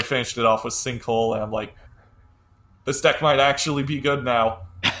 And then they finished it off with Sinkhole, and I'm like, this deck might actually be good now.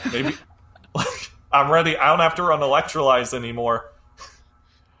 Maybe. Like, I'm ready. I don't have to run Electrolyze anymore.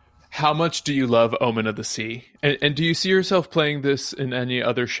 How much do you love Omen of the Sea? And do you see yourself playing this in any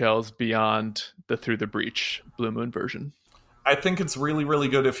other shells beyond the Through the Breach Blue Moon version? I think it's really, really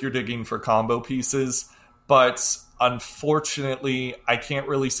good if you're digging for combo pieces, but unfortunately, I can't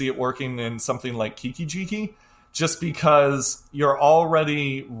really see it working in something like Kiki Jiki, just because you're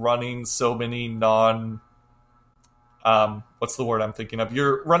already running so many what's the word I'm thinking of?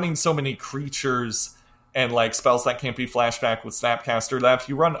 You're running so many creatures and like spells that can't be flashback with Snapcaster, that if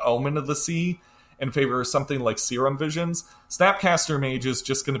you run Omen of the Sea in favor of something like Serum Visions, Snapcaster Mage is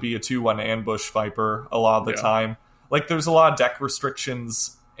just going to be a 2-1 Ambush Viper a lot of the time. Like, there's a lot of deck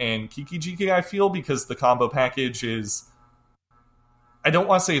restrictions in Kiki Jiki, I feel, because the combo package is... I don't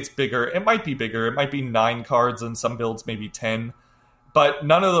want to say it's bigger. It might be bigger. It might be 9 cards, and some builds maybe 10. But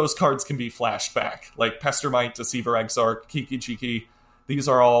none of those cards can be flashed back. Like Pestermite, Deceiver Exarch, Kiki Jiki... These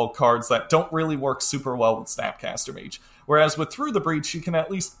are all cards that don't really work super well with Snapcaster Mage. Whereas with Through the Breach, you can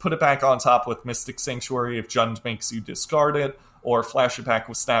at least put it back on top with Mystic Sanctuary if Jund makes you discard it, or flash it back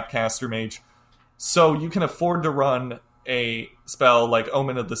with Snapcaster Mage. So you can afford to run a spell like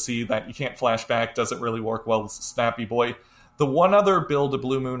Omen of the Sea that you can't flash back, doesn't really work well with Snappy Boy. The one other build of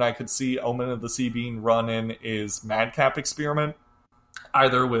Blue Moon I could see Omen of the Sea being run in is Madcap Experiment,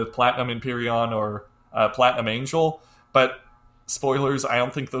 either with Platinum Imperion or Platinum Angel, but... Spoilers, I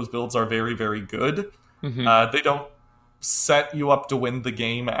don't think those builds are very, very good. They don't set you up to win the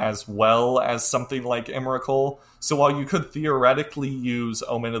game as well as something like Emrakul. So while you could theoretically use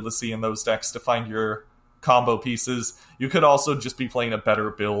Omen of the Sea in those decks to find your combo pieces, you could also just be playing a better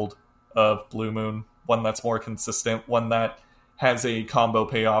build of Blue Moon, one that's more consistent, one that has a combo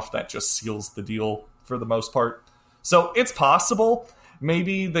payoff that just seals the deal for the most part. So it's possible.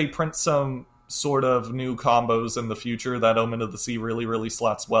 Maybe they print some sort of new combos in the future that Omen of the Sea really, really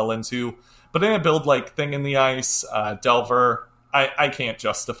slots well into. But in a build like Thing in the Ice, Delver, I can't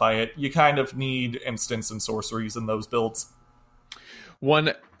justify it. You kind of need instants and sorceries in those builds.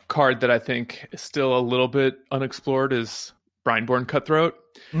 One card that I think is still a little bit unexplored is Brineborn Cutthroat.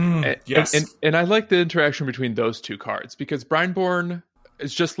 Yes. And I like the interaction between those two cards, because Brineborn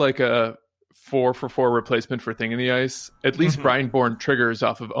is just like a 4-for-4 replacement for Thing in the Ice. At least Brineborn triggers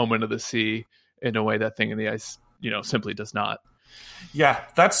off of Omen of the Sea in a way that Thing in the Ice, simply does not. Yeah,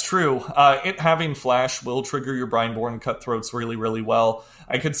 that's true. It having Flash will trigger your Brineborn Cutthroats really, really well.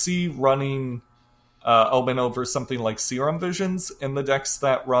 I could see running Omen over something like Serum Visions in the decks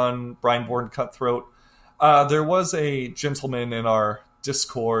that run Brineborn Cutthroat. There was a gentleman in our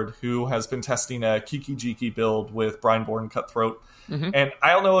Discord who has been testing a Kiki Jiki build with Brineborn Cutthroat. Mm-hmm. And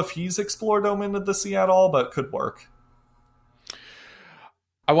I don't know if he's explored Omen of the Sea at all, but could work.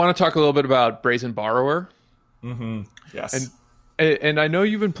 I want to talk a little bit about Brazen Borrower. Mm-hmm. Yes. And I know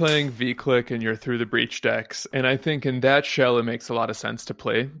you've been playing V-Click and you're through the Breach decks, and I think in that shell it makes a lot of sense to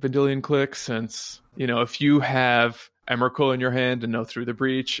play Vendilion Click, since, you know, if you have Emrakul in your hand and no Through the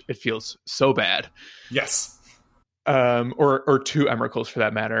Breach, it feels so bad. Yes. Or two Emrakuls for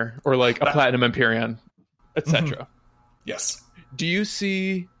that matter, or like a Platinum Empyrean, etc. Mm-hmm. Yes. Do you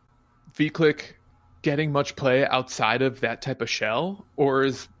see V-Click getting much play outside of that type of shell, or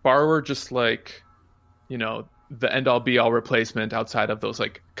is Borrower just like, you know, the end-all be-all replacement outside of those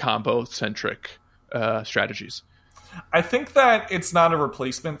like combo-centric strategies? I think that it's not a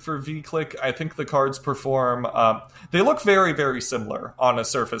replacement for V-Click. I think the cards perform... they look very, very similar on a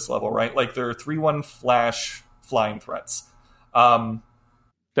surface level, right? Like they're 3/1 flash flying threats.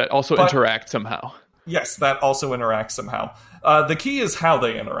 That also interact somehow. Yes, that also interacts somehow. The key is how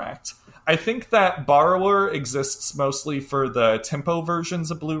they interact. I think that Borrower exists mostly for the tempo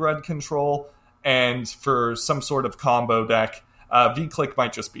versions of Blue-Red Control, and for some sort of combo deck, V-Click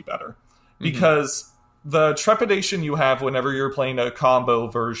might just be better. Because the trepidation you have whenever you're playing a combo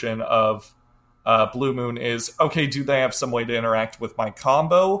version of Blue Moon is, okay, do they have some way to interact with my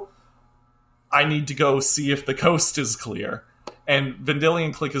combo? I need to go see if the coast is clear. And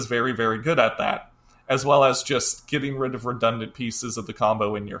Vendilion Click is very, very good at that, as well as just getting rid of redundant pieces of the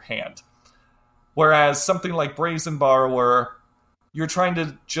combo in your hand. Whereas something like Brazen Borrower, you're trying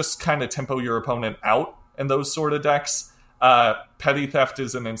to just kind of tempo your opponent out in those sort of decks. Petty Theft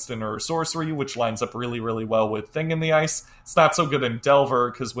is an instant or a sorcery, which lines up really, really well with Thing in the Ice. It's not so good in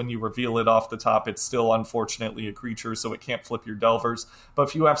Delver, because when you reveal it off the top, it's still unfortunately a creature, so it can't flip your Delvers. But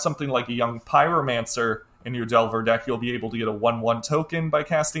if you have something like a Young Pyromancer in your Delver deck, you'll be able to get a 1/1 token by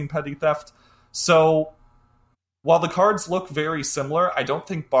casting Petty Theft. So, while the cards look very similar, I don't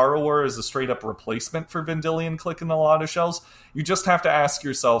think Borrower is a straight-up replacement for Vendilion Click in a lot of shells. You just have to ask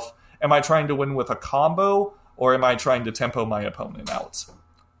yourself, am I trying to win with a combo, or am I trying to tempo my opponent out?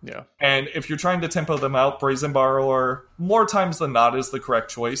 Yeah. And if you're trying to tempo them out, Brazen Borrower, more times than not, is the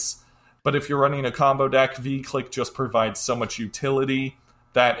correct choice. But if you're running a combo deck, V-Click just provides so much utility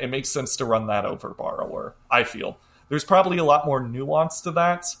that it makes sense to run that over Borrower, I feel. There's probably a lot more nuance to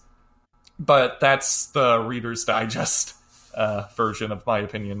that, but that's the Reader's Digest version of my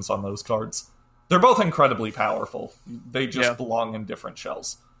opinions on those cards. They're both incredibly powerful. They just belong in different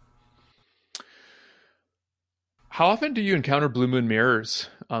shells. How often do you encounter Blue Moon mirrors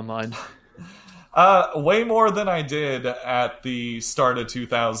online? Way more than I did at the start of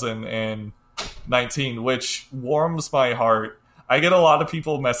 2019, which warms my heart. I get a lot of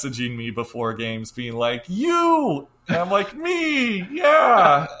people messaging me before games being like, you! And I'm like, me!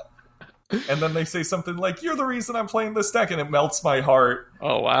 Yeah! And then they say something like, you're the reason I'm playing this deck, and it melts my heart.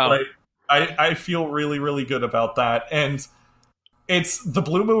 Oh, wow. Like, I feel really, really good about that. And the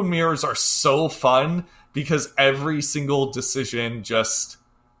Blue Moon mirrors are so fun, because every single decision just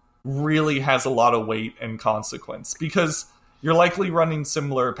really has a lot of weight and consequence. Because you're likely running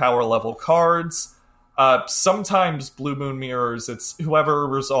similar power level cards. Sometimes Blue Moon mirrors, it's whoever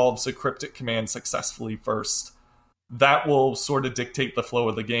resolves a cryptic command successfully first. That will sort of dictate the flow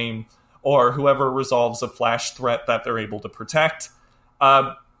of the game. Or whoever resolves a flash threat that they're able to protect.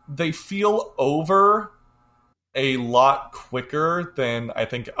 They feel over a lot quicker than I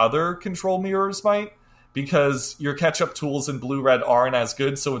think other control mirrors might, because your catch-up tools in Blue-Red aren't as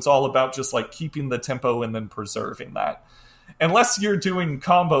good, so it's all about just like keeping the tempo and then preserving that. Unless you're doing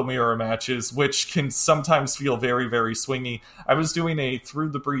combo mirror matches, which can sometimes feel very, very swingy. I was doing a Through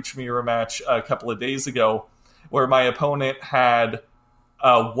the Breach mirror match a couple of days ago, where my opponent had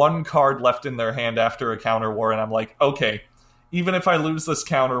one card left in their hand after a counter war, and I'm like, okay, even if I lose this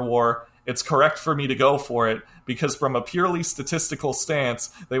counter war, it's correct for me to go for it, because from a purely statistical stance,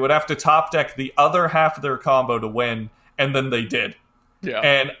 they would have to top deck the other half of their combo to win, and then they did. Yeah.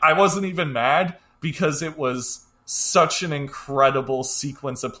 And I wasn't even mad, because it was such an incredible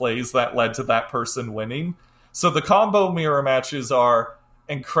sequence of plays that led to that person winning. So the combo mirror matches are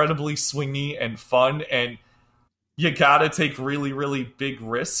incredibly swingy and fun, and you gotta take really, really big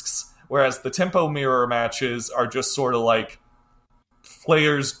risks, whereas the tempo mirror matches are just sort of like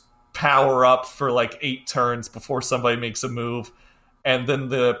players power up for like 8 turns before somebody makes a move, and then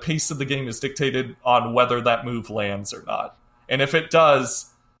the pace of the game is dictated on whether that move lands or not. And if it does,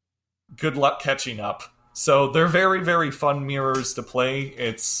 good luck catching up. So they're very, very fun mirrors to play.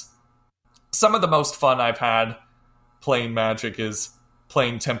 It's some of the most fun I've had playing Magic is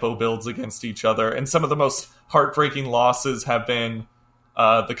playing tempo builds against each other, and some of the most heartbreaking losses have been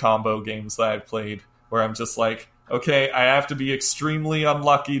the combo games that I've played, where I'm just like, okay, I have to be extremely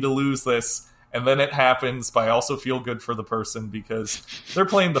unlucky to lose this, and then it happens, but I also feel good for the person because they're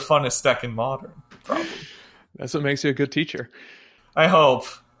playing the funnest deck in Modern, probably. That's what makes you a good teacher. I hope.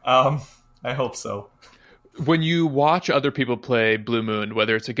 I hope so. When you watch other people play Blue Moon,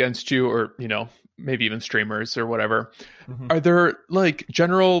 whether it's against you or, maybe even streamers or whatever, are there like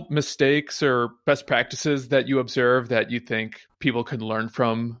general mistakes or best practices that you observe that you think people can learn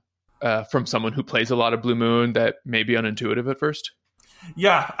from someone who plays a lot of Blue Moon that may be unintuitive at first?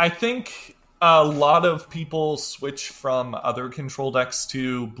 Yeah, I think a lot of people switch from other control decks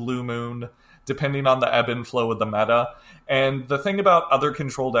to Blue Moon depending on the ebb and flow of the meta. And the thing about other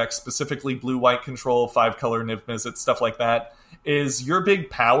control decks, specifically blue-white control, 5-color Niv Mizzet, stuff like that, is your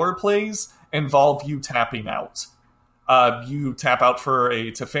big power plays involve you tapping out. You tap out for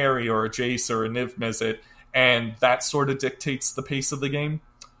a Teferi or a Jace or a Niv Mizzet, and that sort of dictates the pace of the game.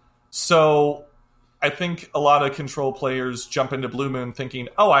 So I think a lot of control players jump into Blue Moon thinking,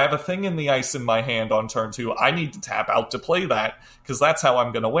 oh, I have a thing in the ice in my hand on turn 2. I need to tap out to play that, because that's how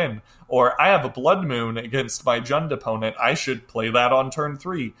I'm going to win. Or I have a Blood Moon against my Jund opponent. I should play that on turn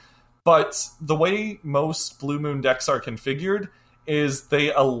 3. But the way most Blue Moon decks are configured is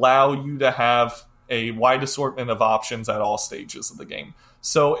they allow you to have a wide assortment of options at all stages of the game.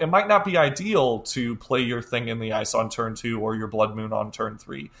 So it might not be ideal to play your thing in the ice on turn 2 or your Blood Moon on turn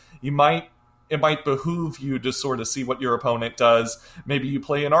 3. It might behoove you to sort of see what your opponent does. Maybe you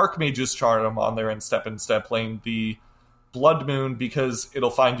play an Archmage's Charm on there instead playing the Blood Moon, because it'll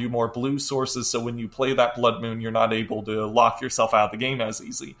find you more blue sources, so when you play that Blood Moon, you're not able to lock yourself out of the game as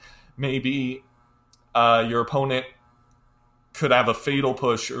easy. Maybe your opponent could have a Fatal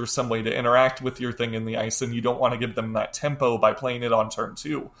Push or some way to interact with your thing in the ice, and you don't want to give them that tempo by playing it on turn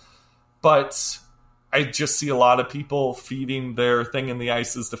 2. But I just see a lot of people feeding their thing in the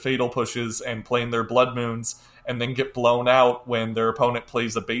ices to Fatal Pushes and playing their Blood Moons, and then get blown out when their opponent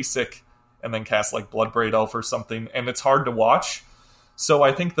plays a basic and then casts like Bloodbraid Elf or something, and it's hard to watch. So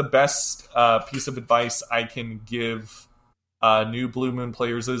I think the best piece of advice I can give new Blue Moon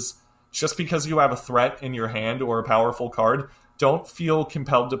players is, just because you have a threat in your hand or a powerful card, don't feel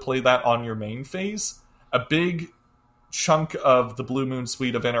compelled to play that on your main phase. A big chunk of the Blue Moon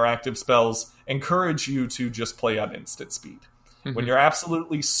suite of interactive spells encourage you to just play at instant speed. Mm-hmm. When you're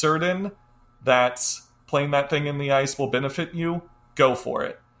absolutely certain that playing that thing in the ice will benefit you, go for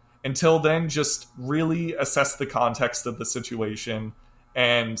it. Until then, just really assess the context of the situation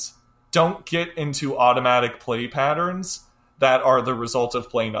and don't get into automatic play patterns that are the result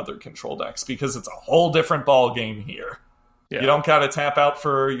of playing other control decks, because it's a whole different ball game here. Yeah. You don't gotta tap out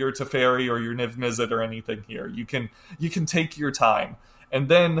for your Teferi or your Niv Mizzet or anything here. You can take your time. And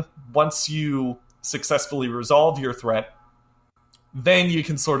then once you successfully resolve your threat, then you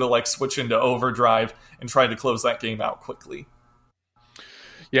can sort of like switch into overdrive and try to close that game out quickly.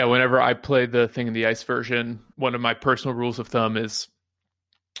 Yeah, whenever I play the Thing in the Ice version, one of my personal rules of thumb is,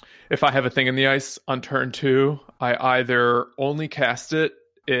 if I have a Thing in the Ice on turn 2, I either only cast it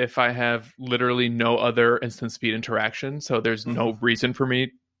if I have literally no other instant speed interaction, so there's no reason for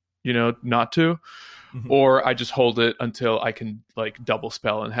me, not to, or I just hold it until I can like double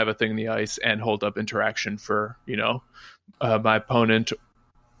spell and have a Thing in the Ice and hold up interaction for, my opponent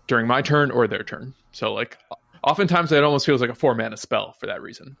during my turn or their turn. So like, oftentimes it almost feels like a 4-mana spell for that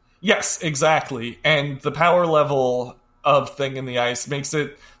reason. Yes, exactly. And the power level of Thing in the Ice makes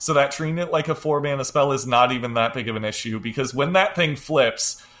it so that treating it like a 4-mana spell is not even that big of an issue, because when that thing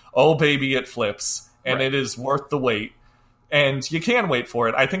flips, oh baby, it flips, and right. It is worth the wait. And you can wait for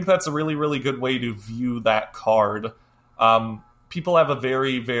it. I think that's a really, really good way to view that card. People have a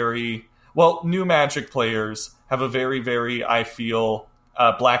very, very... Well, new Magic players have a very, very, I feel,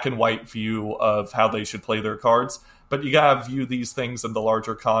 black and white view of how they should play their cards. But you gotta view these things in the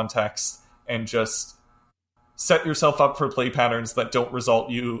larger context and just set yourself up for play patterns that don't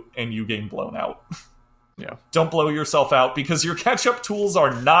result in you getting blown out. Yeah. Don't blow yourself out, because your catch-up tools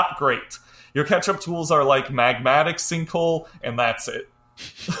are not great. Your catch-up tools are like Magmatic Sinkhole, and that's it.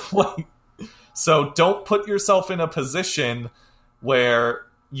 So don't put yourself in a position where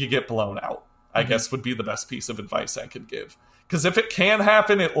you get blown out, I guess would be the best piece of advice I could give. Because if it can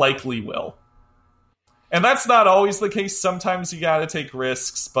happen, it likely will. And that's not always the case. Sometimes you gotta take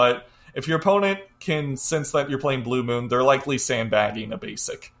risks, but if your opponent can sense that you're playing Blue Moon, they're likely sandbagging a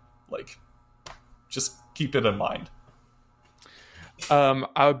basic. Just keep it in mind.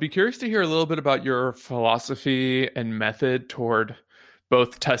 I would be curious to hear a little bit about your philosophy and method toward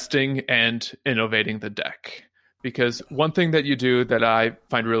both testing and innovating the deck. Because one thing that you do that I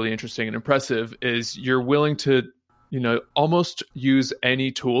find really interesting and impressive is you're willing to almost use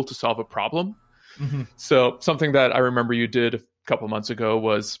any tool to solve a problem. Mm-hmm. So something that I remember you did a couple months ago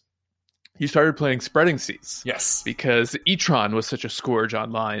was you started playing Spreading Seas. Yes. Because E-Tron was such a scourge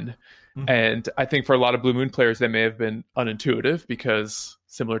online. Mm-hmm. And I think for a lot of Blue Moon players, they may have been unintuitive because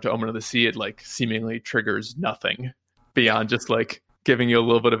similar to Omen of the Sea, it like seemingly triggers nothing beyond just like giving you a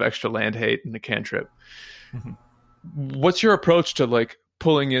little bit of extra land hate and a cantrip. Mm-hmm. What's your approach to like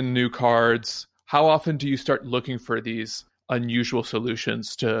pulling in new cards? How often do you start looking for these unusual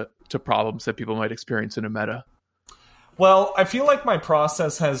solutions to problems that people might experience in a meta? Well, I feel like my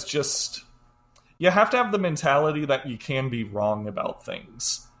process has just... You have to have the mentality that you can be wrong about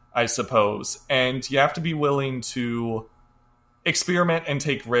things, I suppose. And you have to be willing to experiment and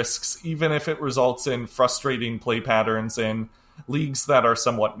take risks, even if it results in frustrating play patterns in leagues that are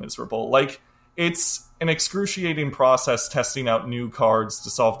somewhat miserable. Like, it's an excruciating process testing out new cards to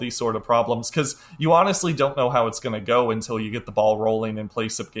solve these sort of problems, because you honestly don't know how it's going to go until you get the ball rolling and play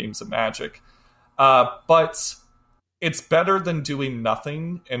some games of Magic. But it's better than doing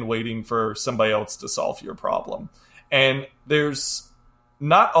nothing and waiting for somebody else to solve your problem. And there's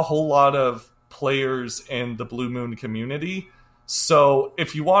not a whole lot of players in the Blue Moon community, so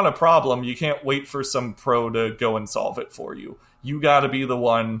if you want a problem, you can't wait for some pro to go and solve it for you. You gotta be the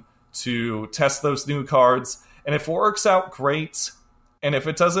one to test those new cards, and if it works out, great. And if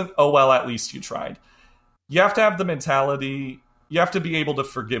it doesn't, oh well, at least you tried. You have to have the mentality, you have to be able to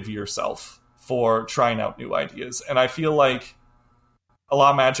forgive yourself for trying out new ideas. And I feel like a lot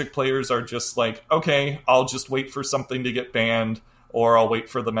of Magic players are just like, okay, I'll just wait for something to get banned, or I'll wait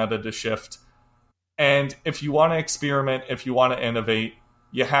for the meta to shift. And if you want to experiment, if you want to innovate,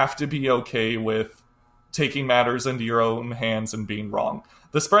 you have to be okay with taking matters into your own hands and being wrong.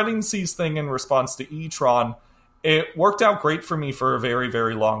 The Spreading Seas thing in response to E-Tron, it worked out great for me for a very,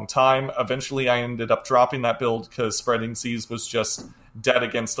 very long time. Eventually, I ended up dropping that build because Spreading Seas was just dead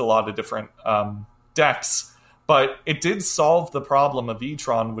against a lot of different decks. But it did solve the problem of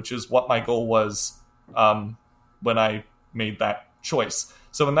E-Tron, which is what my goal was when I made that choice.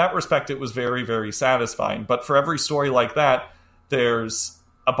 So in that respect, it was very, very satisfying. But for every story like that, there's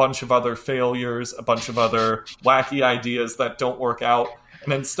a bunch of other failures, a bunch of other wacky ideas that don't work out.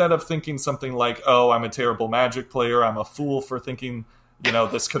 And instead of thinking something like, oh, I'm a terrible Magic player, I'm a fool for thinking,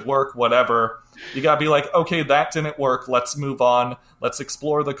 this could work, whatever, you gotta be like, okay, that didn't work, let's move on, let's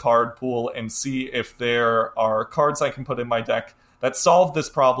explore the card pool and see if there are cards I can put in my deck that solve this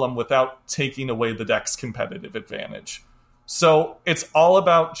problem without taking away the deck's competitive advantage. So it's all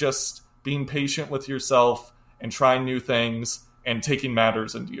about just being patient with yourself and trying new things and taking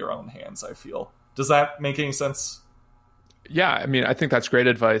matters into your own hands, I feel. Does that make any sense? Yeah, I mean, I think that's great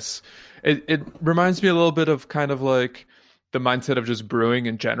advice. It reminds me a little bit of kind of like the mindset of just brewing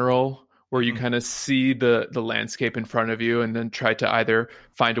in general, where you kind of see the landscape in front of you and then try to either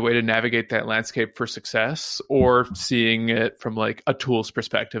find a way to navigate that landscape for success, or seeing it from like a tool's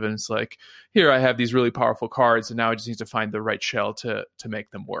perspective. And it's like, here, I have these really powerful cards, and now I just need to find the right shell to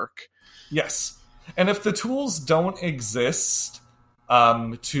make them work. Yes. And if the tools don't exist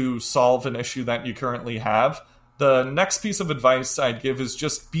to solve an issue that you currently have, the next piece of advice I'd give is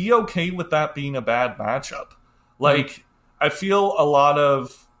just be okay with that being a bad matchup. Like, I feel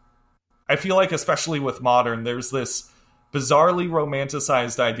like, especially with Modern, there's this bizarrely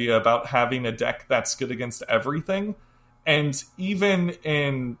romanticized idea about having a deck that's good against everything. And even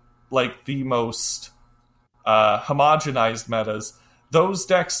in, like, the most homogenized metas, those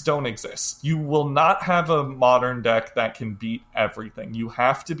decks don't exist. You will not have a Modern deck that can beat everything. You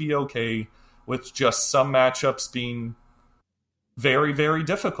have to be okay with just some matchups being very, very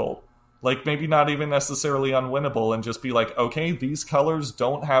difficult. Like, maybe not even necessarily unwinnable, and just be like, okay, these colors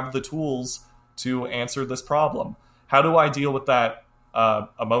don't have the tools to answer this problem. How do I deal with that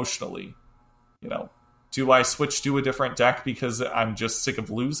emotionally? Do I switch to a different deck because I'm just sick of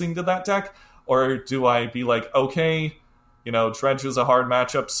losing to that deck? Or do I be like, okay, Dredge is a hard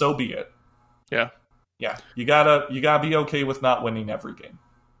matchup, so be it. Yeah. Yeah, you gotta be okay with not winning every game.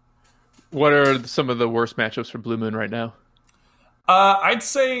 What are some of the worst matchups for Blue Moon right now? I'd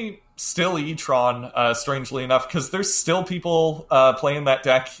say still E-Tron, strangely enough, because there's still people playing that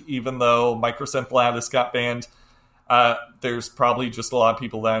deck, even though Microcenthalatus got banned. There's probably just a lot of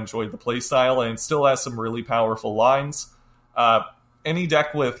people that enjoy the playstyle, and it still has some really powerful lines. Any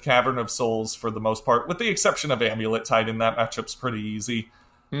deck with Cavern of Souls, for the most part, with the exception of Amulet Titan, that matchup's pretty easy.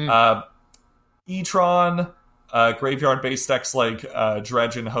 E-Tron, graveyard-based decks like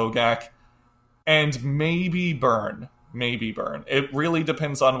Dredge and Hogak, and maybe Burn. It really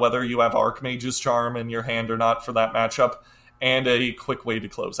depends on whether you have Archmage's Charm in your hand or not for that matchup, and a quick way to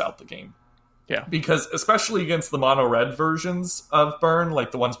close out the game. Yeah. Because especially against the mono red versions of Burn,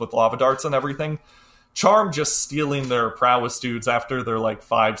 like the ones with lava darts and everything, Charm just stealing their prowess dudes after they're like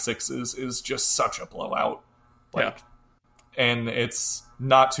 5/6s is just such a blowout. Like, and it's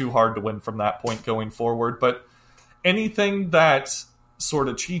not too hard to win from that point going forward. But anything that sort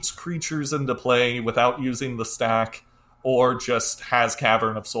of cheats creatures into play without using the stack, or just has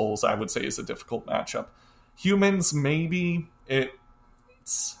Cavern of Souls, I would say is a difficult matchup. Humans, maybe.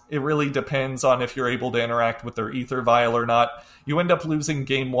 It really depends on if you're able to interact with their Ether Vial or not. You end up losing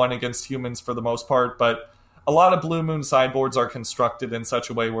game 1 against humans for the most part, but a lot of Blue Moon sideboards are constructed in such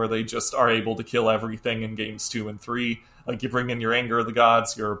a way where they just are able to kill everything in games 2 and 3. Like, you bring in your Anger of the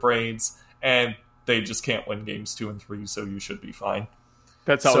Gods, your Braids, and they just can't win games 2 and 3, so you should be fine.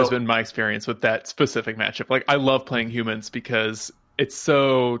 That's always been my experience with that specific matchup. Like, I love playing humans because it's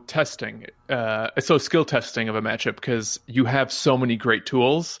so testing. It's so skill testing of a matchup because you have so many great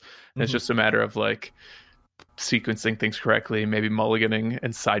tools. And it's just a matter of like sequencing things correctly, maybe mulliganing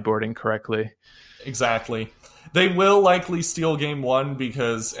and sideboarding correctly. Exactly. They will likely steal game 1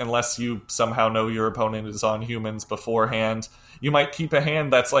 because unless you somehow know your opponent is on humans beforehand, you might keep a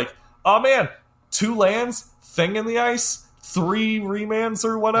hand that's like, oh man, 2 lands, Thing in the Ice, 3 remands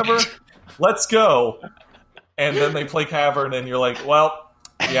or whatever, let's go. And then they play Cavern, and you're like, well,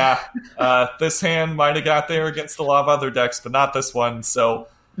 yeah, this hand might have got there against a lot of other decks, but not this one. So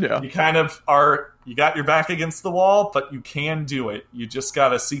you kind of you got your back against the wall, but you can do it. You just got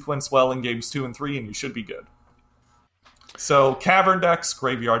to sequence well in games 2 and 3, and you should be good. So Cavern decks,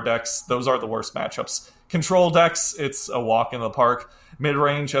 Graveyard decks, those are the worst matchups. Control decks, it's a walk in the park.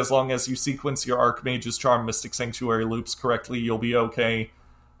 Mid-range, as long as you sequence your Archmage's Charm, Mystic Sanctuary loops correctly, you'll be okay.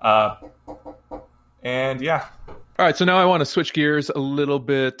 And yeah. All right, so now I want to switch gears a little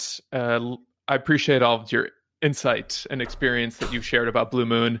bit. I appreciate all of your insight and experience that you've shared about Blue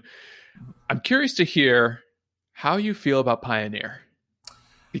Moon. I'm curious to hear how you feel about Pioneer,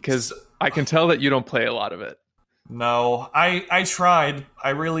 because I can tell that you don't play a lot of it. No, I tried. I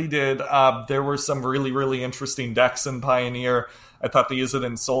really did. There were some really, really interesting decks in Pioneer. I thought the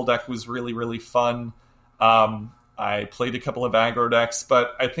Izadin Soul deck was really, really fun. I played a couple of aggro decks,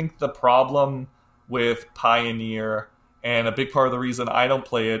 but I think the problem with Pioneer, and a big part of the reason I don't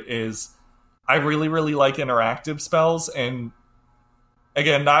play it, is I really, really like interactive spells. And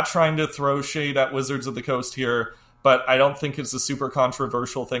again, not trying to throw shade at Wizards of the Coast here, but I don't think it's a super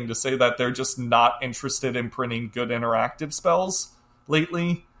controversial thing to say that they're just not interested in printing good interactive spells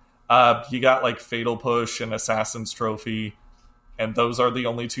lately. You got like Fatal Push and Assassin's Trophy, and those are the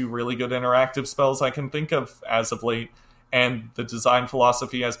only 2 really good interactive spells I can think of as of late. And the design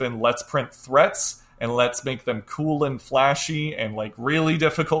philosophy has been, let's print threats and let's make them cool and flashy and like really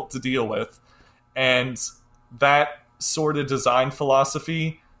difficult to deal with. And that sort of design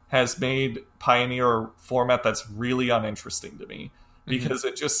philosophy has made Pioneer a format that's really uninteresting to me, because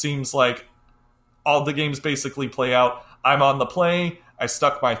it just seems like all the games basically play out, I'm on the play, I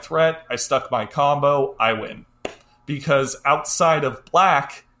stuck my threat, I stuck my combo, I win. Because outside of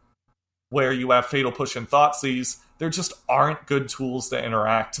Black, where you have Fatal Push and Thoughtseize, there just aren't good tools to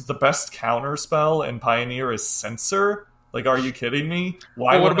interact. The best counter spell in Pioneer is Censor. Like, are you kidding me?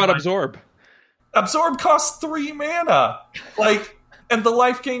 What about Absorb? Absorb costs 3 mana. Like, and the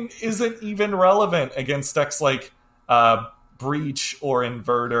life gain isn't even relevant against decks like Breach or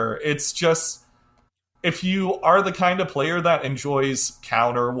Inverter. It's just, if you are the kind of player that enjoys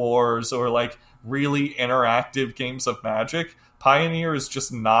counter wars or like really interactive games of Magic, Pioneer is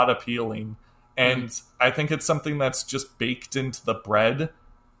just not appealing. And I think it's something that's just baked into the bread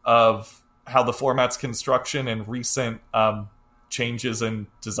of how the format's construction and recent changes in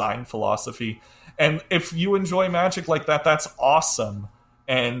design philosophy. And if you enjoy Magic like that, that's awesome.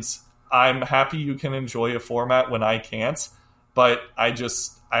 And I'm happy you can enjoy a format when I can't. But I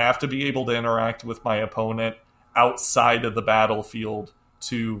have to be able to interact with my opponent outside of the battlefield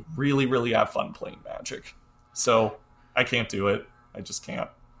to really, really have fun playing Magic. So I can't do it. I just can't.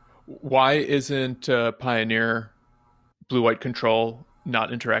 Why isn't Pioneer Blue-White Control not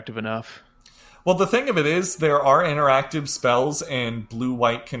interactive enough? Well, the thing of it is, there are interactive spells in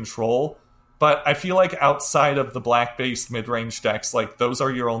Blue-White Control, but I feel like outside of the black-based mid-range decks, like, those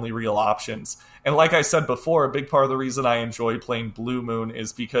are your only real options. And like I said before, a big part of the reason I enjoy playing Blue Moon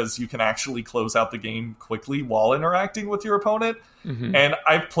is because you can actually close out the game quickly while interacting with your opponent. And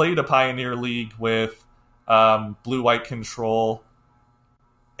I've played a Pioneer League with Blue-White Control,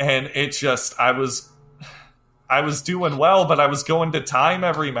 and it just, I was doing well, but I was going to time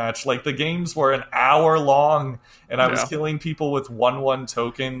every match. Like, the games were an hour long, and I was killing people with 1/1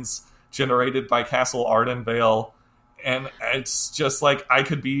 tokens generated by Castle Ardenvale. And it's just like, I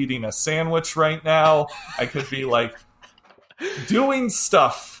could be eating a sandwich right now. I could be like doing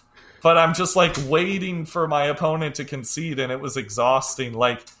stuff, but I'm just like waiting for my opponent to concede, and it was exhausting.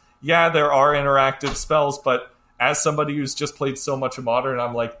 Like, yeah, there are interactive spells, but as somebody who's just played so much of Modern,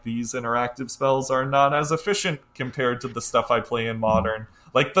 I'm like, these interactive spells are not as efficient compared to the stuff I play in Modern.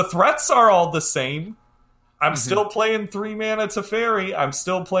 Like, the threats are all the same. I'm still playing 3-mana Teferi. I'm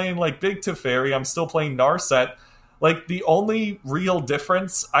still playing, like, Big Teferi. I'm still playing Narset. Like, the only real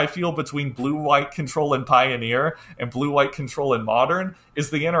difference I feel between Blue-White Control and Pioneer and Blue-White Control and Modern is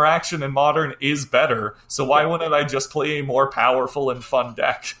the interaction in Modern is better. So why wouldn't I just play a more powerful and fun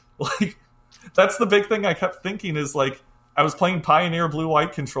deck? Like, that's the big thing I kept thinking is, like, I was playing Pioneer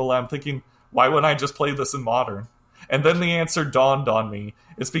Blue-White Control, and I'm thinking, why wouldn't I just play this in Modern? And then the answer dawned on me.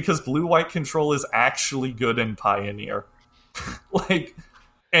 It's because Blue-White Control is actually good in Pioneer. Like,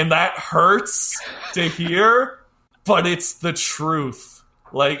 and that hurts to hear, but it's the truth.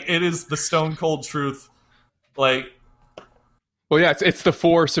 Like, it is the stone cold truth. Like, well, yeah, it's the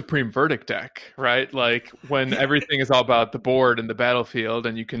 4 Supreme Verdict deck, right? Like, when everything is all about the board and the battlefield,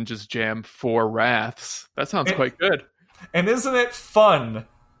 and you can just jam 4 Wraths. That sounds quite good. And isn't it fun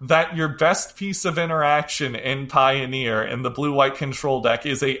that your best piece of interaction in Pioneer in the Blue-White Control deck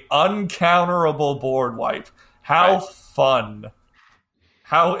is a uncounterable board wipe? How fun.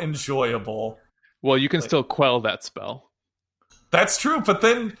 How enjoyable. Well, you can still quell that spell. That's true, but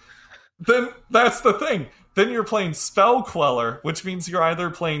then that's the thing. Then you're playing Spell Queller, which means you're either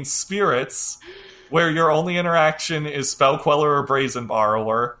playing Spirits, where your only interaction is Spell Queller or Brazen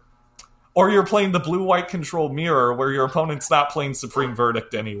Borrower, or you're playing the Blue-White Control Mirror, where your opponent's not playing Supreme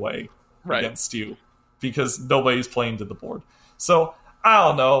Verdict anyway against you, because nobody's playing to the board. So, I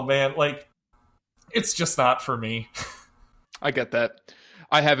don't know, man. Like, it's just not for me. I get that.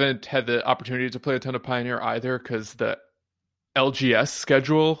 I haven't had the opportunity to play a ton of Pioneer either, because the LGS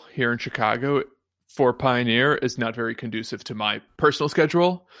schedule here in Chicago for Pioneer is not very conducive to my personal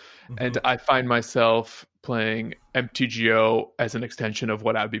schedule. And I find myself playing MTGO as an extension of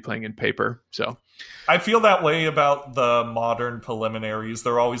what I'd be playing in paper. So I feel that way about the Modern preliminaries.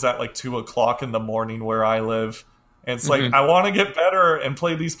 They're always at like 2 o'clock in the morning where I live. And it's like, I want to get better and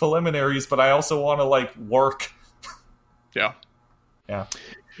play these preliminaries, but I also want to like work. Yeah. Yeah.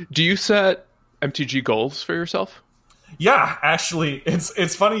 Do you set MTG goals for yourself? Yeah, actually,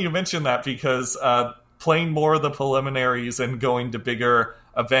 it's funny you mentioned that, because playing more of the preliminaries and going to bigger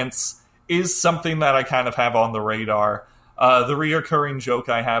events is something that I kind of have on the radar. The reoccurring joke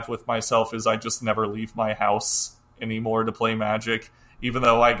I have with myself is I just never leave my house anymore to play Magic, even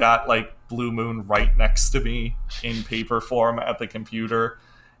though I got like Blue Moon right next to me in paper form at the computer,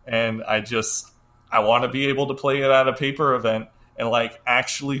 and I want to be able to play it at a paper event and like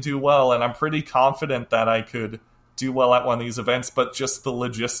actually do well, and I'm pretty confident that I could do well at one of these events, but just the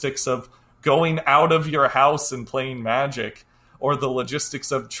logistics of going out of your house and playing Magic, or the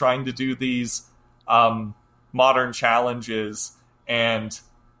logistics of trying to do these Modern challenges and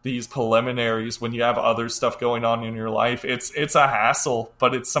these preliminaries when you have other stuff going on in your life, it's a hassle,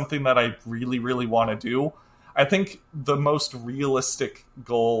 but it's something that I really, really want to do. I think the most realistic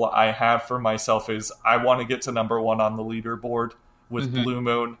goal I have for myself is I want to get to number 1 on the leaderboard with Blue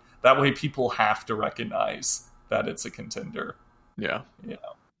Moon. That way people have to recognize that it's a contender. Yeah. Yeah.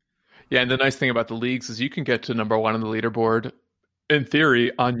 Yeah, and the nice thing about the leagues is you can get to number 1 on the leaderboard, in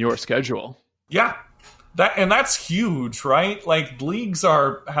theory, on your schedule. Yeah. That's huge, right? Like, leagues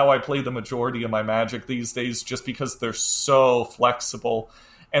are how I play the majority of my Magic these days, just because they're so flexible.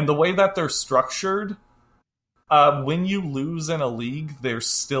 And the way that they're structured, when you lose in a league, there's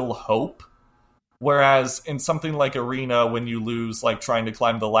still hope. Whereas in something like Arena, when you lose, like trying to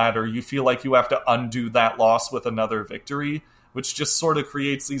climb the ladder, you feel like you have to undo that loss with another victory, which just sort of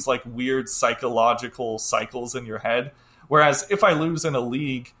creates these like weird psychological cycles in your head. Whereas if I lose in a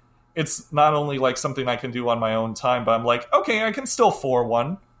league, it's not only like something I can do on my own time, but I'm like, okay, I can still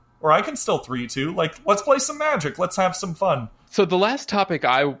 4-1, or I can still 3-2. Like, let's play some Magic. Let's have some fun. So the last topic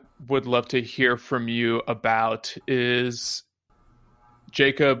I would love to hear from you about is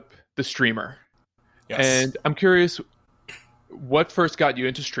Jacob, the streamer. Yes. And I'm curious, what first got you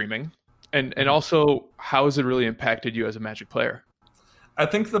into streaming? And also, how has it really impacted you as a Magic player? I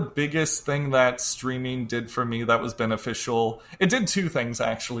think the biggest thing that streaming did for me that was beneficial, it did 2 things,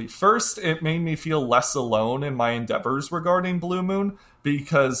 actually. First, it made me feel less alone in my endeavors regarding Blue Moon,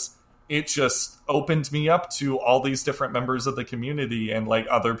 because it just opened me up to all these different members of the community and like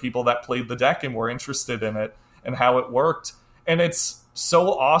other people that played the deck and were interested in it and how it worked. And it's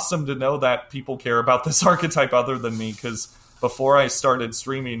so awesome to know that people care about this archetype other than me, because before I started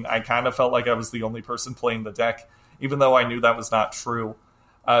streaming, I kind of felt like I was the only person playing the deck. even though I knew that was not true.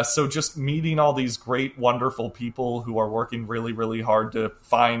 So just meeting all these great, wonderful people who are working really, really hard to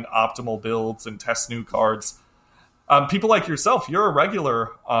find optimal builds and test new cards. People like yourself, you're a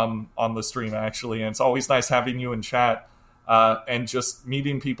regular on the stream, actually, and it's always nice having you in chat. And just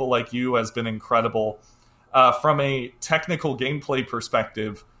meeting people like you has been incredible. From a technical gameplay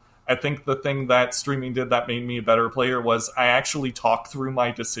perspective, I think the thing that streaming did that made me a better player was I actually talk through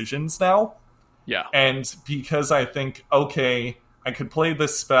my decisions now. Yeah. And because I think, okay, I could play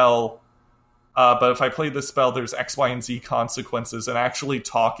this spell, but if I play this spell, there's X, Y, and Z consequences, and actually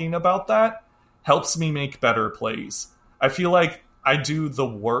talking about that helps me make better plays. I feel like I do the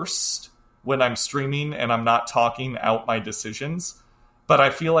worst when I'm streaming and I'm not talking out my decisions, but I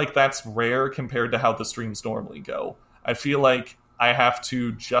feel like that's rare compared to how the streams normally go. I feel like I have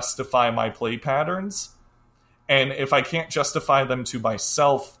to justify my play patterns, and if I can't justify them to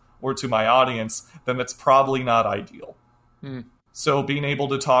myself or to my audience, then it's probably not ideal. So being able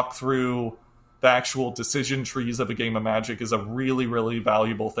to talk through the actual decision trees of a game of Magic is a really, really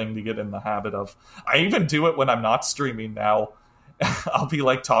valuable thing to get in the habit of. I even do it when I'm not streaming now. I'll be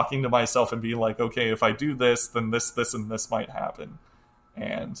like talking to myself and being like, okay, if I do this, then this, and this might happen.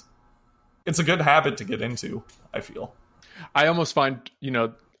 And it's a good habit to get into, I feel. I almost find,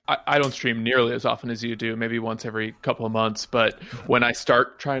 I don't stream nearly as often as you do, maybe once every couple of months, but when I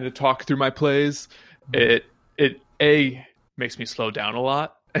start trying to talk through my plays, it makes me slow down a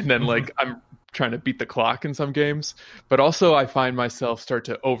lot. And then I'm trying to beat the clock in some games, but also I find myself start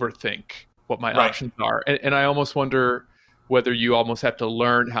to overthink what my options are. And I almost wonder whether you almost have to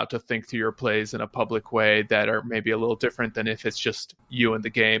learn how to think through your plays in a public way that are maybe a little different than if it's just you in the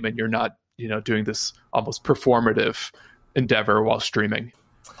game and you're not, doing this almost performative endeavor while streaming.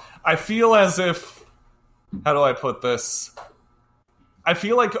 I feel as if, how do I put this? I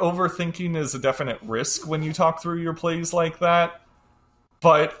feel like overthinking is a definite risk when you talk through your plays like that,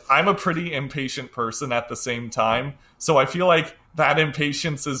 but I'm a pretty impatient person at the same time, so I feel like that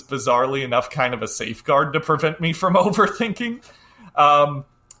impatience is bizarrely enough kind of a safeguard to prevent me from overthinking. I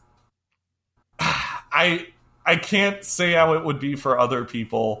can't say how it would be for other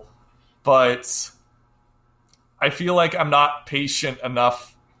people, but I feel like I'm not patient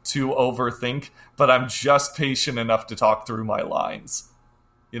enough to overthink, but I'm just patient enough to talk through my lines.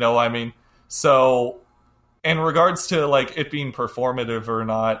 You know what I mean? So, in regards to, it being performative or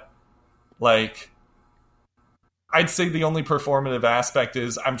not, I'd say the only performative aspect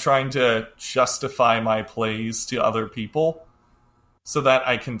is I'm trying to justify my plays to other people so that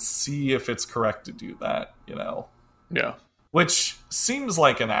I can see if it's correct to do that, Yeah. Which seems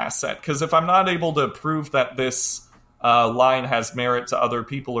like an asset, because if I'm not able to prove that this line has merit to other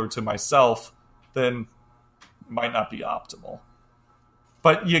people or to myself, then it might not be optimal.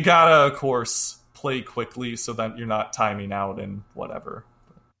 But you gotta, of course, play quickly so that you're not timing out and whatever.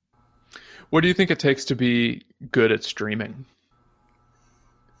 What do you think it takes to be good at streaming?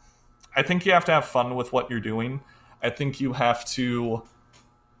 I think you have to have fun with what you're doing. I think you have to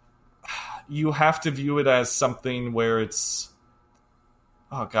view it as something where it's...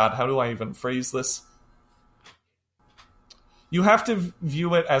 Oh God, how do I even phrase this? You have to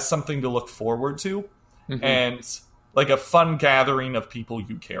view it as something to look forward to, and a fun gathering of people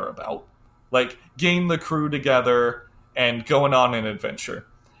you care about. Getting the crew together and going on an adventure.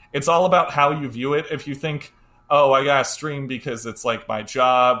 It's all about how you view it. If you think, oh, I gotta stream because it's my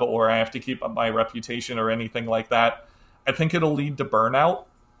job, or I have to keep up my reputation or anything like that, I think it'll lead to burnout.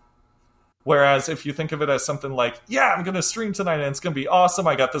 Whereas if you think of it as something yeah, I'm gonna stream tonight and it's gonna be awesome,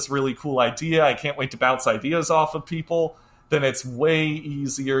 I got this really cool idea, I can't wait to bounce ideas off of people, then it's way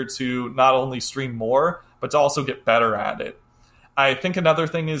easier to not only stream more, but to also get better at it. I think another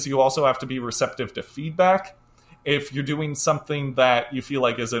thing is you also have to be receptive to feedback. If you're doing something that you feel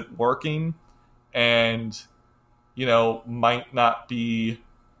like isn't working and, might not be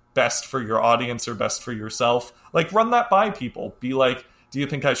best for your audience or best for yourself, run that by people. Be like, do you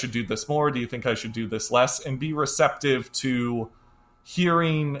think I should do this more? Do you think I should do this less? And be receptive to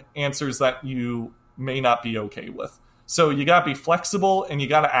hearing answers that you may not be okay with. So you got to be flexible, and you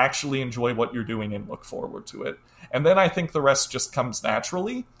got to actually enjoy what you're doing and look forward to it. And then I think the rest just comes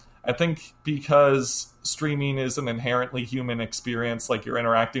naturally. I think because streaming is an inherently human experience, you're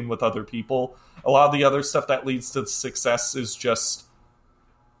interacting with other people, a lot of the other stuff that leads to success is just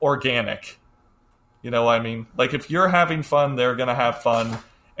organic. You know what I mean? If you're having fun, they're going to have fun.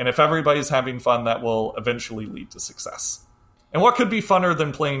 And if everybody's having fun, that will eventually lead to success. And what could be funner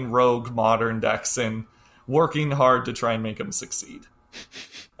than playing rogue modern decks and working hard to try and make them succeed?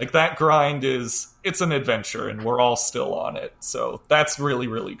 That grind it's an adventure, and we're all still on it. So that's really,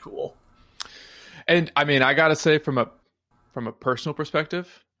 really cool. And I mean, I gotta say, from a personal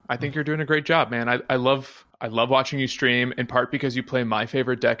perspective, I think you're doing a great job, man. I love watching you stream, in part because you play my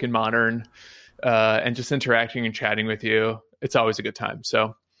favorite deck in Modern, and just interacting and chatting with you. It's always a good time.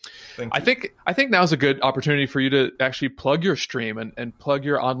 So Thank you. I think now's a good opportunity for you to actually plug your stream and plug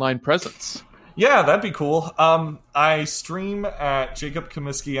your online presence. Yeah, that'd be cool. I stream at Jacob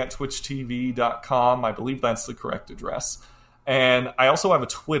Comiskey at twitchtv.com. I believe that's the correct address. And I also have a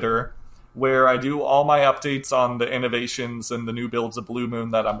Twitter where I do all my updates on the innovations and the new builds of Blue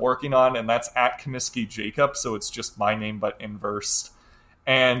Moon that I'm working on, and that's at Comiskey Jacob, so it's just my name but inversed.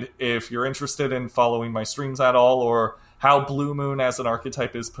 And if you're interested in following my streams at all, or how Blue Moon as an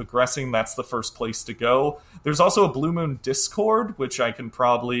archetype is progressing, that's the first place to go. There's also a Blue Moon Discord, which I can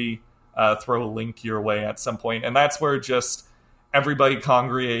probably throw a link your way at some point, and that's where just everybody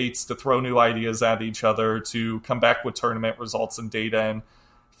congregates to throw new ideas at each other, to come back with tournament results and data, and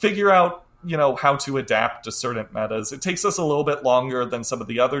figure out, how to adapt to certain metas. It takes us a little bit longer than some of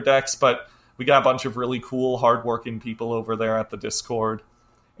the other decks, but we got a bunch of really cool, hardworking people over there at the Discord,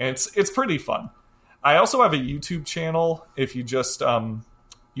 and it's pretty fun. I also have a YouTube channel. If you just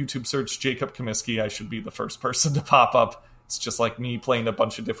YouTube search Jacob Comiskey, I should be the first person to pop up. It's just like me playing a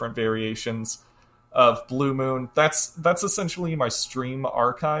bunch of different variations of Blue Moon. That's essentially my stream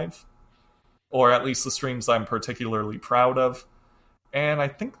archive, or at least the streams I'm particularly proud of. And I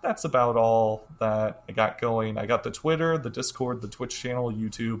think that's about all that I got going. I got the Twitter, the Discord, the Twitch channel,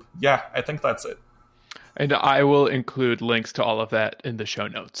 YouTube. Yeah, I think that's it. And I will include links to all of that in the show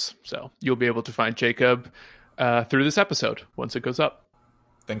notes. So you'll be able to find Jacob through this episode once it goes up.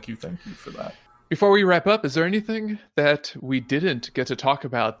 Thank you for that. Before we wrap up, is there anything that we didn't get to talk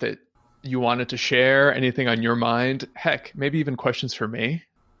about that you wanted to share? Anything on your mind? Heck, maybe even questions for me?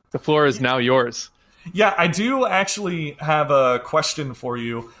 The floor is now yours. Yeah, I do actually have a question for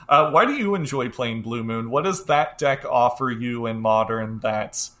you. Why do you enjoy playing Blue Moon? What does that deck offer you in Modern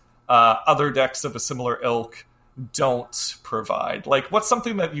that other decks of a similar ilk don't provide? Like, what's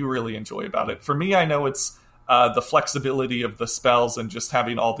something that you really enjoy about it? For me, I know it's the flexibility of the spells and just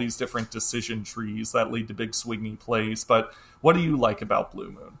having all these different decision trees that lead to big swingy plays. But what do you like about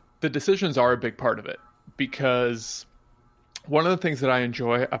Blue Moon? The decisions are a big part of it, because one of the things that I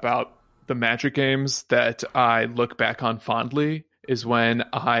enjoy about the Magic games that I look back on fondly is when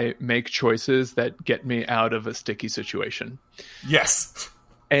I make choices that get me out of a sticky situation. Yes.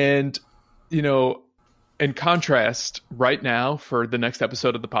 And, in contrast, right now, for the next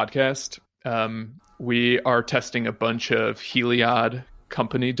episode of the podcast, we are testing a bunch of Heliod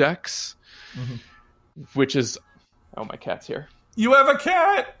company decks, which is... Oh, my cat's here. You have a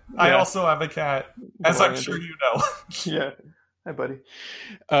cat! Yeah. I also have a cat, as Well, I'm sure you know. Yeah. Hi, buddy.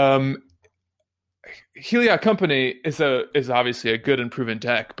 Heliod Company is obviously a good and proven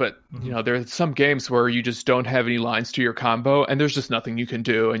deck, but there are some games where you just don't have any lines to your combo, and there's just nothing you can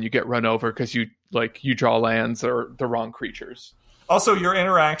do, and you get run over because you draw lands or the wrong creatures. Also, your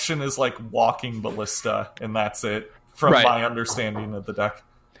interaction is like walking ballista, and that's it, from my understanding of the deck.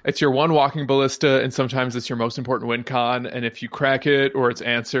 It's your one walking ballista, and sometimes it's your most important win con, and if you crack it or it's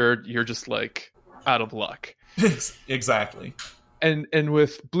answered, you're just out of luck. Exactly. And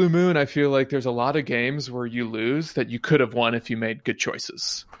with Blue Moon, I feel like there's a lot of games where you lose that you could have won if you made good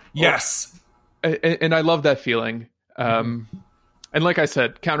choices. Yes. And I love that feeling. And like I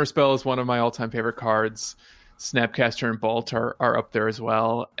said, Counterspell is one of my all-time favorite cards. Snapcaster and Bolt are up there as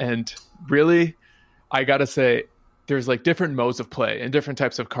well. And really, I gotta say, there's different modes of play and different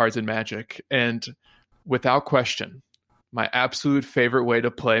types of cards in Magic. And without question, my absolute favorite way to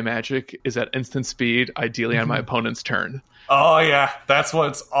play Magic is at instant speed, ideally on my opponent's turn. Oh, yeah. That's what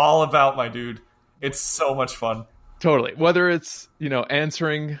it's all about, my dude. It's so much fun. Totally. Whether it's,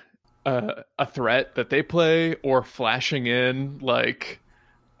 answering a threat that they play or flashing in like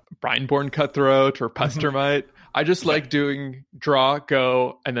Brineborn Cutthroat or Pustermite. I just like doing draw,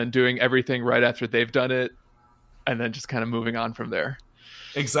 go, and then doing everything right after they've done it, and then just kind of moving on from there.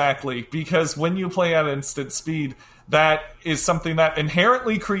 Exactly. Because when you play at instant speed, that is something that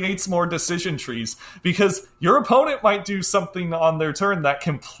inherently creates more decision trees, because your opponent might do something on their turn that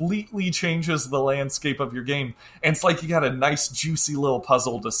completely changes the landscape of your game. And it's like you got a nice, juicy little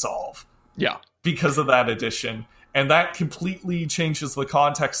puzzle to solve. Yeah. Because of that addition. And that completely changes the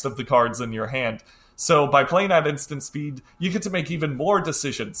context of the cards in your hand. So by playing at instant speed, you get to make even more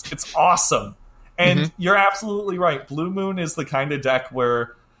decisions. It's awesome. And you're absolutely right. Blue Moon is the kind of deck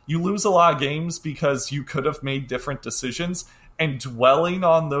where you lose a lot of games because you could have made different decisions, and dwelling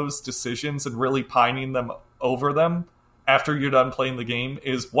on those decisions and really pining them over them after you're done playing the game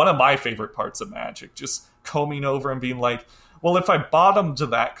is one of my favorite parts of Magic. Just combing over and being like, well, if I bottomed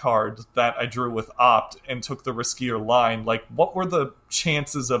that card that I drew with Opt and took the riskier line, like, what were the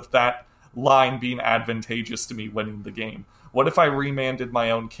chances of that line being advantageous to me winning the game? What if I remanded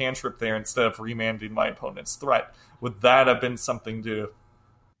my own cantrip there instead of remanding my opponent's threat? Would that have been something to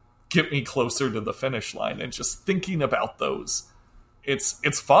get me closer to the finish line? And just thinking about those,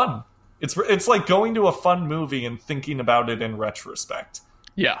 it's fun. It's like going to a fun movie and thinking about it in retrospect.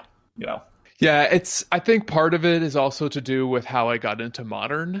 Yeah. You know? Yeah, I think part of it is also to do with how I got into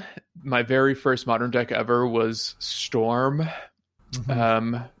Modern. My very first Modern deck ever was Storm.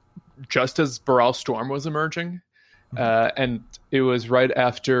 Just as Baral Storm was emerging. And it was right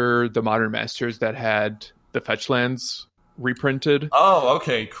after the Modern Masters that had the fetch lands reprinted. Oh,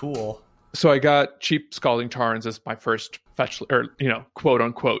 okay, cool. So I got cheap Scalding Tarns as my first fetch, or, quote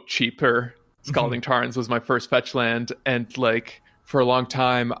unquote, cheaper Scalding Tarns was my first fetch land. And like, for a long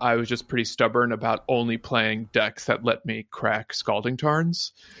time, I was just pretty stubborn about only playing decks that let me crack Scalding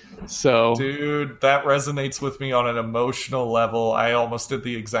Tarns. So, dude, that resonates with me on an emotional level. I almost did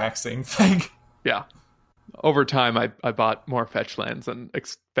the exact same thing. Yeah. Over time, I bought more fetch lands and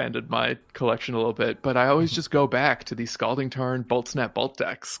expanded my collection a little bit. But I always just go back to these Scalding Tarn, Bolt Snap, Bolt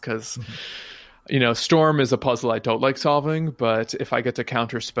decks because, Storm is a puzzle I don't like solving. But if I get to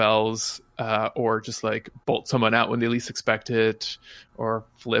counter spells or just like bolt someone out when they least expect it or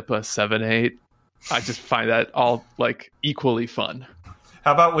flip a 7/8, I just find that all like equally fun.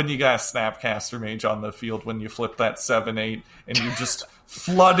 How about when you got a Snapcaster Mage on the field when you flip that 7/8 and you just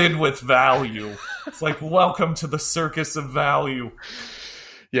flooded with value? It's like, welcome to the circus of value.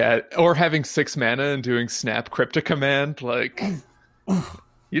 Yeah, or having 6 mana and doing Snap Cryptic Command. Like,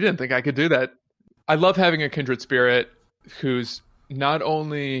 you didn't think I could do that. I love having a Kindred Spirit who's not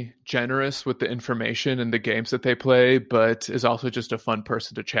only generous with the information and the games that they play, but is also just a fun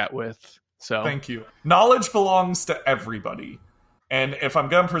person to chat with. So, thank you. Knowledge belongs to everybody. And if I'm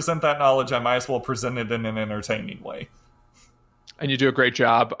going to present that knowledge, I might as well present it in an entertaining way. And you do a great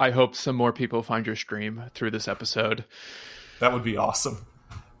job. I hope some more people find your stream through this episode. That would be awesome.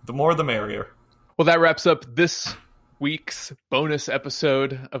 The more, the merrier. Well, that wraps up this week's bonus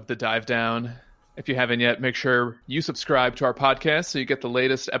episode of The Dive Down. If you haven't yet, make sure you subscribe to our podcast so you get the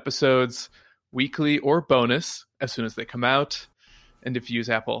latest episodes weekly or bonus as soon as they come out. And if you use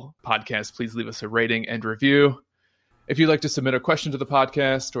Apple Podcasts, please leave us a rating and review. If you'd like to submit a question to the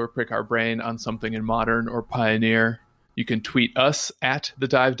podcast or pick our brain on something in Modern or Pioneer, you can tweet us at The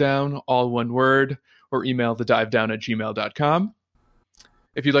Dive Down, all one word, or email thedivedown@gmail.com.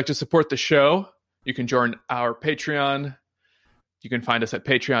 If you'd like to support the show, you can join our Patreon. You can find us at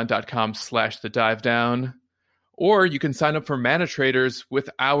patreon.com/thedivedown, or you can sign up for Mana Traders with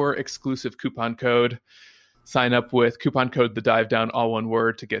our exclusive coupon code. Sign up with coupon code TheDiveDown, all one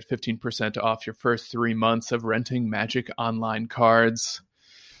word, to get 15% off your first 3 months of renting Magic Online cards.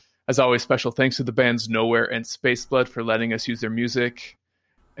 As always, special thanks to the bands Nowhere and Spaceblood for letting us use their music.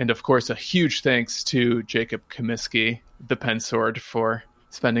 And of course, a huge thanks to Jacob Comiskey, ThePenSword, for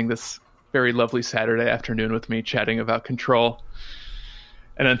spending this very lovely Saturday afternoon with me chatting about Control.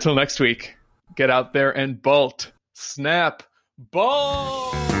 And until next week, get out there and bolt, snap,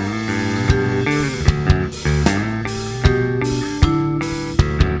 bolt!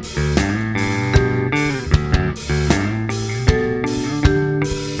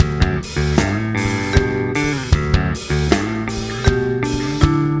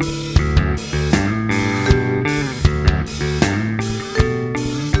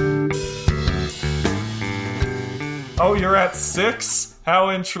 Oh, you're at 6? How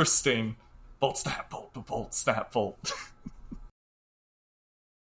interesting. Bolt, snap, bolt, bolt, snap, bolt.